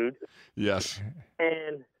good food. Yes.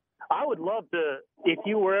 And I would love to, if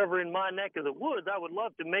you were ever in my neck of the woods, I would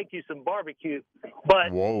love to make you some barbecue.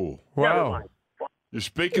 But Whoa. never mind. You're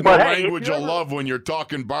speaking But the hey, language if you of ever- love when you're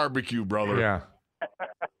talking barbecue, brother. Yeah.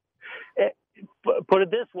 Put it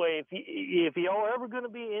this way, if y'all are ever going to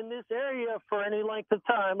be in this area for any length of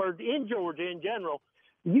time, or in Georgia in general,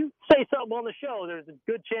 you say something on the show, there's a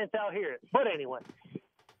good chance I'll hear it. But anyway,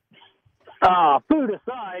 food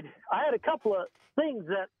aside, I had a couple of things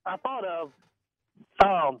that I thought of.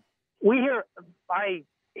 I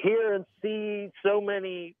hear and see so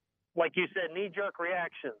many, like you said, knee-jerk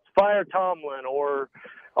reactions. Fire Tomlin, or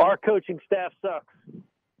our coaching staff sucks.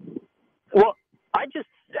 Well, I just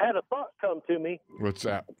had a thought come to me. What's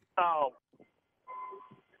that?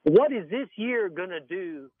 What is this year going to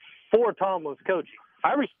do for Tomlin's coaching?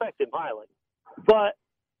 I respect him highly. But,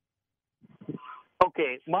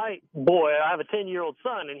 okay, my boy, I have a 10-year-old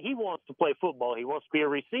son, and he wants to play football. He wants to be a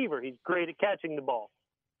receiver. He's great at catching the ball.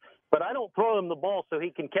 But I don't throw him the ball so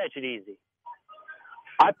he can catch it easy.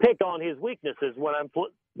 I pick on his weaknesses when I'm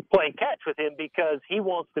playing catch with him because he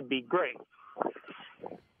wants to be great.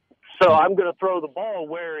 So I'm going to throw the ball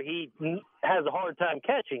where he has a hard time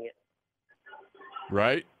catching it.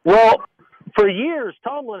 Right? Well, for years,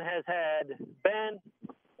 Tomlin has had Ben,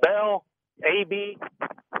 Bell, AB,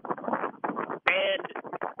 and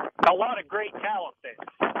a lot of great talent there.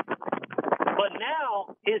 But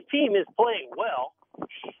now his team is playing well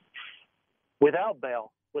without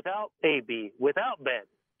Bell, without AB, without Ben.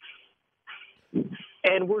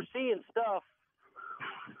 And we're seeing stuff,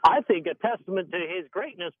 I think, a testament to his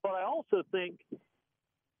greatness, but I also think,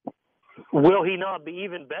 will he not be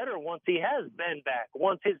even better once he has Ben back,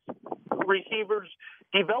 once his receivers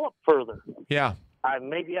develop further? Yeah. I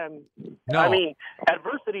mean,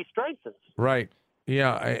 adversity strengthens. Right.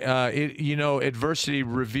 Yeah. Adversity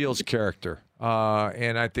reveals character.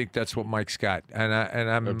 And I think that's what Mike's got. And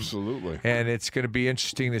I'm absolutely. And it's going to be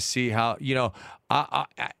interesting to see how,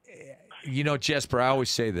 Jesper, I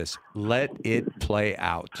always say this, let it play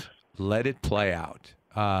out. Let it play out.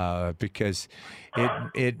 Because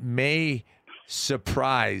it may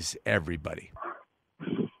surprise everybody.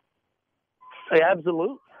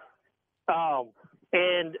 Absolutely.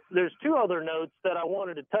 And there's two other notes that I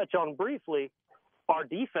wanted to touch on briefly. Our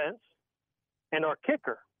defense and our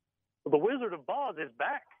kicker. The Wizard of Oz is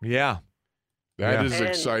back. Yeah. That is And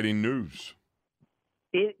exciting news.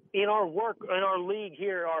 In our work, in our league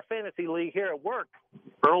here, our fantasy league here at work,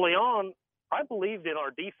 early on, I believed in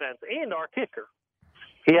our defense and our kicker.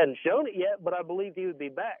 He hadn't shown it yet, but I believed he would be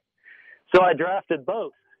back. So I drafted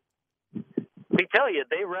both. Let me tell you,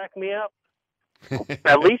 they racked me up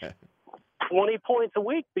at least 20 points a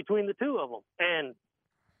week between the two of them. And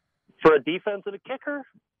for a defense and a kicker,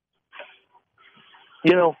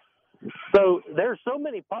 so there's so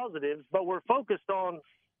many positives, but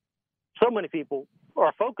so many people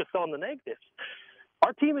are focused on the negatives.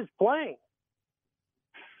 Our team is playing.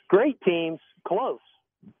 Great teams, close.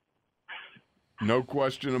 No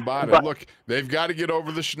question about it. Look, they've got to get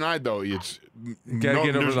over the schneid, though. There's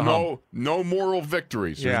no moral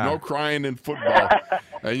victories. There's no crying in football.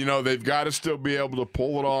 And, they've got to still be able to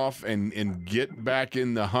pull it off and get back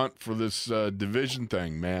in the hunt for this division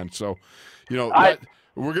thing, man. So,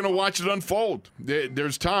 we're going to watch it unfold.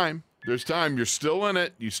 There's time. There's time. You're still in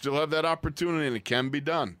it. You still have that opportunity, and it can be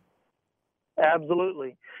done.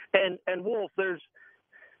 Absolutely. And Wolf, there's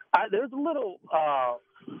a little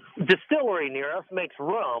distillery near us makes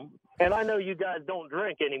rum, and I know you guys don't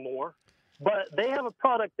drink anymore, but they have a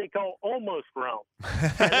product they call Almost Rum.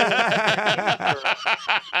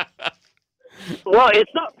 Well,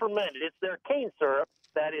 it's not fermented. It's their cane syrup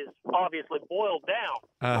that is obviously boiled down.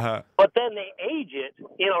 Uh-huh. But then they age it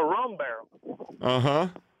in a rum barrel. Uh-huh.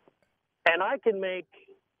 And I can make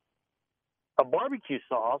a barbecue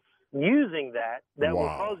sauce using that will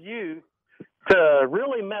cause you to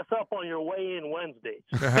really mess up on your weigh-in Wednesdays.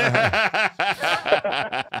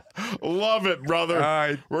 Love it, brother. All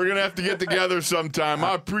right. We're going to have to get together sometime.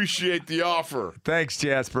 I appreciate the offer. Thanks,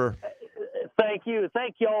 Jasper. Thank you.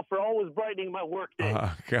 Thank you all for always brightening my work day.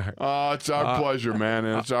 It's our pleasure, man,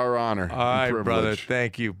 and it's our honor. All right, privilege. brother.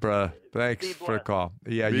 Thank you, brother. Thanks for the call.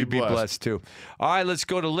 Yeah, you be blessed, too. All right, let's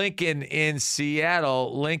go to Lincoln in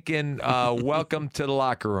Seattle. Lincoln, welcome to the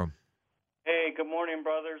locker room. Hey, good morning,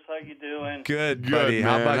 brothers. How you doing? Good, buddy. Man.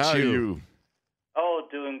 How about How you? Are you? Oh,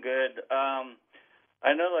 doing good.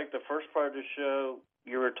 I know, the first part of the show,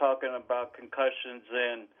 you were talking about concussions,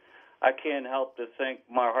 and I can't help to think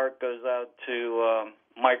my heart goes out to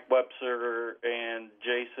Mike Webster and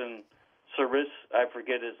Jason Service. I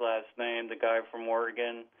forget his last name, the guy from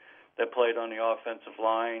Oregon that played on the offensive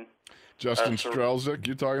line. Justin Strelzik,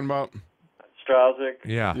 you talking about? Strelzik.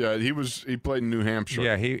 Yeah. Yeah, he played in New Hampshire.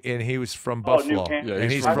 Yeah, he was from Buffalo. New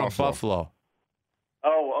and he's from Buffalo.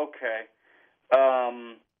 Oh, okay.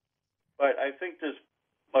 But I think this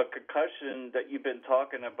concussion that you've been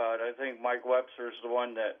talking about, I think Mike Webster's the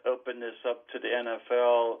one that opened this up to the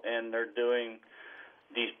NFL, and they're doing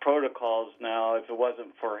these protocols now. If it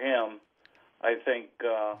wasn't for him, I think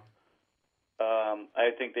the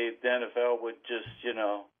NFL would just,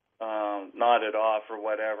 nod it off or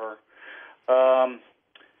whatever. I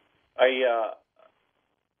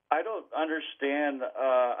don't understand.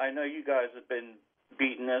 I know you guys have been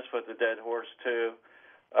beating this with a dead horse too.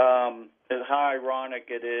 Is how ironic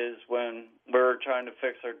it is when we're trying to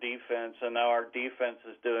fix our defense, and now our defense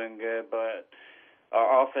is doing good, but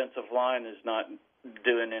our offensive line is not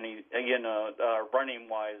doing any. Running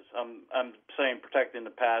wise, I'm saying protecting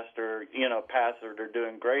the passer. Passer they're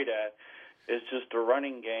doing great at. It's just a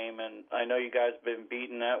running game, and I know you guys have been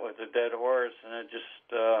beating that with a dead horse, and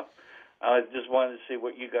I just wanted to see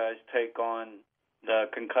what you guys take on the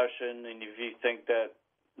concussion, and if you think that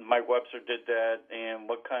Mike Webster did that, and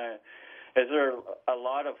what kind of, is there a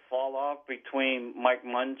lot of fall off between Mike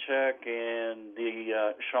Munchak and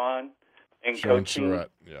the Sean and coaching?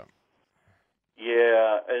 Surratt, yeah.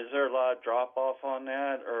 Yeah, is there a lot of drop off on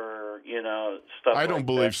that, or stuff? I don't like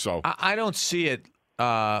believe that? so. I don't see it,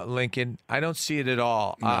 Lincoln. I don't see it at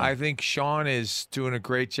all. No. I think Sean is doing a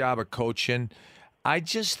great job of coaching. I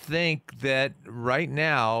just think that right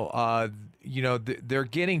now, they're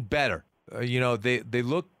getting better. They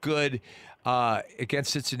look good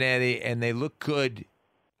against Cincinnati, and they look good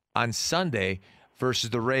on Sunday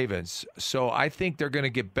versus the Ravens. So I think they're going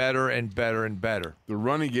to get better and better and better. The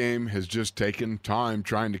running game has just taken time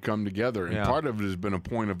trying to come together, and part of it has been a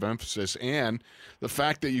point of emphasis, and the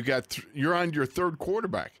fact that you're on your third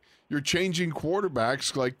quarterback. You're changing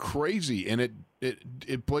quarterbacks like crazy, and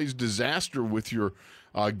it plays disaster with your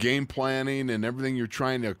game planning and everything you're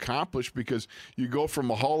trying to accomplish, because you go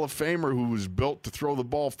from a Hall of Famer who was built to throw the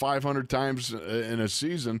ball 500 times in a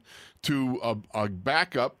season to a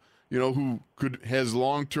backup, who has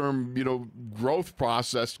long-term, growth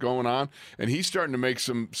process going on, and he's starting to make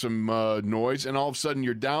some noise, and all of a sudden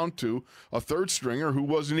you're down to a third stringer who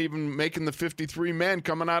wasn't even making the 53-man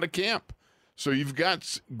coming out of camp. So you've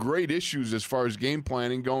got great issues as far as game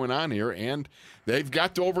planning going on here, and they've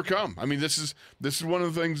got to overcome. I mean, this is one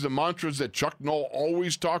of the things, the mantras that Chuck Noll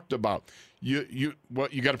always talked about. You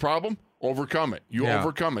got a problem? Overcome it. You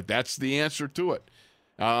overcome it. That's the answer to it.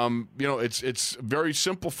 It's very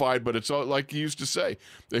simplified, but it's all, like you used to say.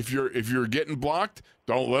 If you're getting blocked,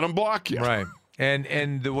 don't let them block you. Right.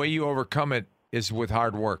 And the way you overcome it is with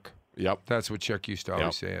hard work. Yep. That's what Chuck used to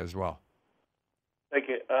always say as well. Thank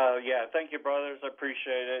you. Thank you, brothers. I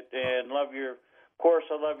appreciate it, and I love your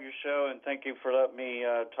show, and thank you for letting me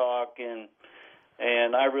talk, and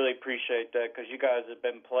I really appreciate that, because you guys have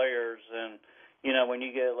been players, and when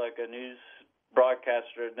you get like a news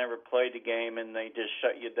broadcaster that never played the game and they just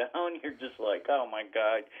shut you down, you're just like, oh my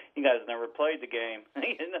God, you guys never played the game,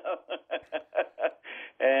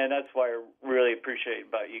 and that's why I really appreciate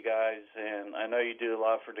about you guys, and I know you do a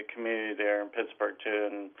lot for the community there in Pittsburgh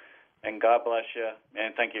too, and God bless you,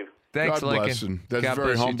 and thank you. Thanks, God Lincoln. bless, and that's God very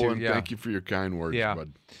bless you humble, too. and thank you for your kind words,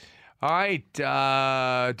 bud. All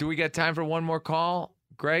right. Do we got time for one more call,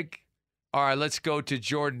 Greg? All right, let's go to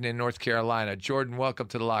Jordan in North Carolina. Jordan, welcome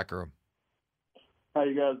to the locker room. How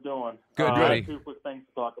you guys doing? Good, I buddy. have two quick things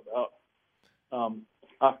to talk about.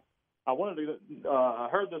 I wanted to. I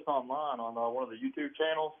heard this online on one of the YouTube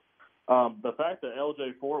channels. The fact that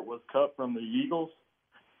L.J. Fort was cut from the Eagles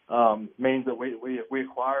means that we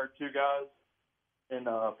acquired two guys in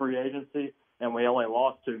free agency, and we only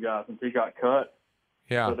lost two guys since he got cut.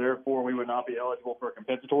 Yeah. So therefore, we would not be eligible for a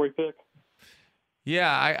compensatory pick. Yeah,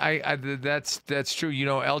 I that's true.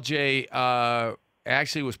 LJ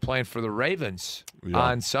actually was playing for the Ravens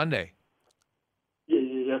on Sunday.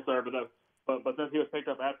 Yes, sir. But since he was picked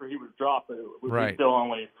up after he was dropped, we still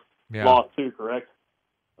only Yeah. lost two, correct?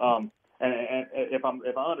 And if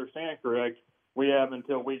I understand correct, we have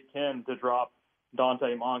until week 10 to drop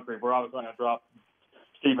Dante Moncrief. We're obviously going to drop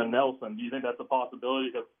Steven Nelson. Do you think that's a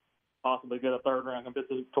possibility to possibly get a third-round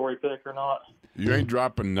compensatory pick or not? You ain't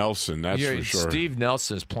dropping Nelson, that's for sure. Steve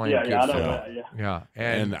Nelson's playing good I know football. that, Yeah,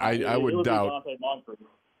 and I would it'll be doubt. Dante Moncrief.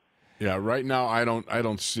 Yeah, right now I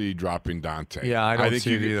don't see dropping Dante. Yeah, I don't think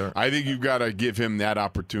see it either. I think you've got to give him that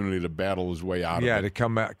opportunity to battle his way out of it. Yeah, to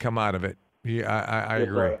come out of it. Yeah, I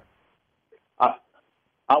agree.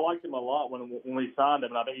 I liked him a lot when we signed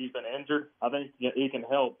him, and I think he's been injured. I think he can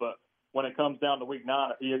help, but when it comes down to week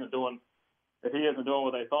 9, if he isn't doing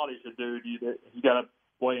what they thought he should do, you got to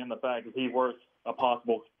weigh in the fact that he's worth a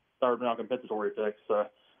possible third-round compensatory pick. So,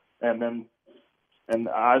 and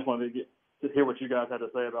I just wanted to hear what you guys had to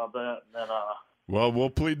say about that. And then, well, we'll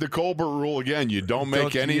plead the Colbert rule again. You don't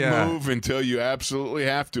make any move until you absolutely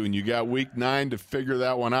have to, and you got week 9 to figure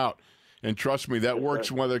that one out. And trust me, that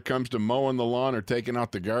works whether it comes to mowing the lawn or taking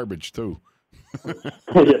out the garbage too. Yes,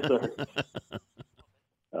 sir.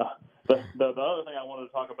 The other thing I wanted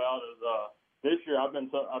to talk about is this year I've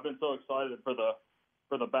been so excited for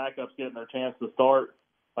the backups getting their chance to start.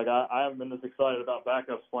 Like I haven't been this excited about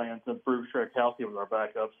backups playing since Bruce Schreckowski was our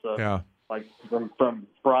backup. So yeah. Like from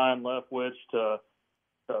Brian Leftwich to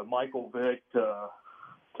Michael Vick to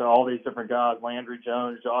all these different guys, Landry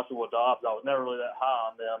Jones, Joshua Dobbs. I was never really that high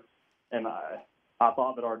on them, and I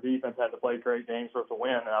thought that our defense had to play great games for us to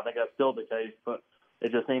win, and I think that's still the case. But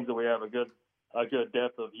it just seems that we have a good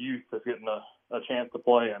depth of youth that's getting a chance to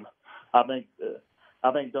play, and I think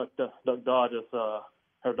Duck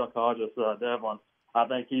Hodges, Devlin. I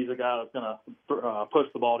think he's a guy that's going to push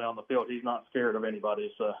the ball down the field. He's not scared of anybody.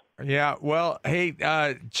 So yeah. Well, hey,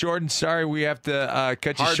 Jordan, sorry we have to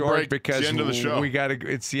cut you short because it's the end of the show.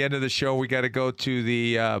 It's the end of the show. We got to go to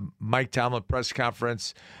the Mike Tomlin press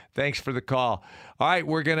conference. Thanks for the call. All right,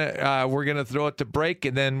 we're gonna throw it to break,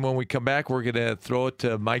 and then when we come back, we're gonna throw it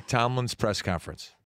to Mike Tomlin's press conference.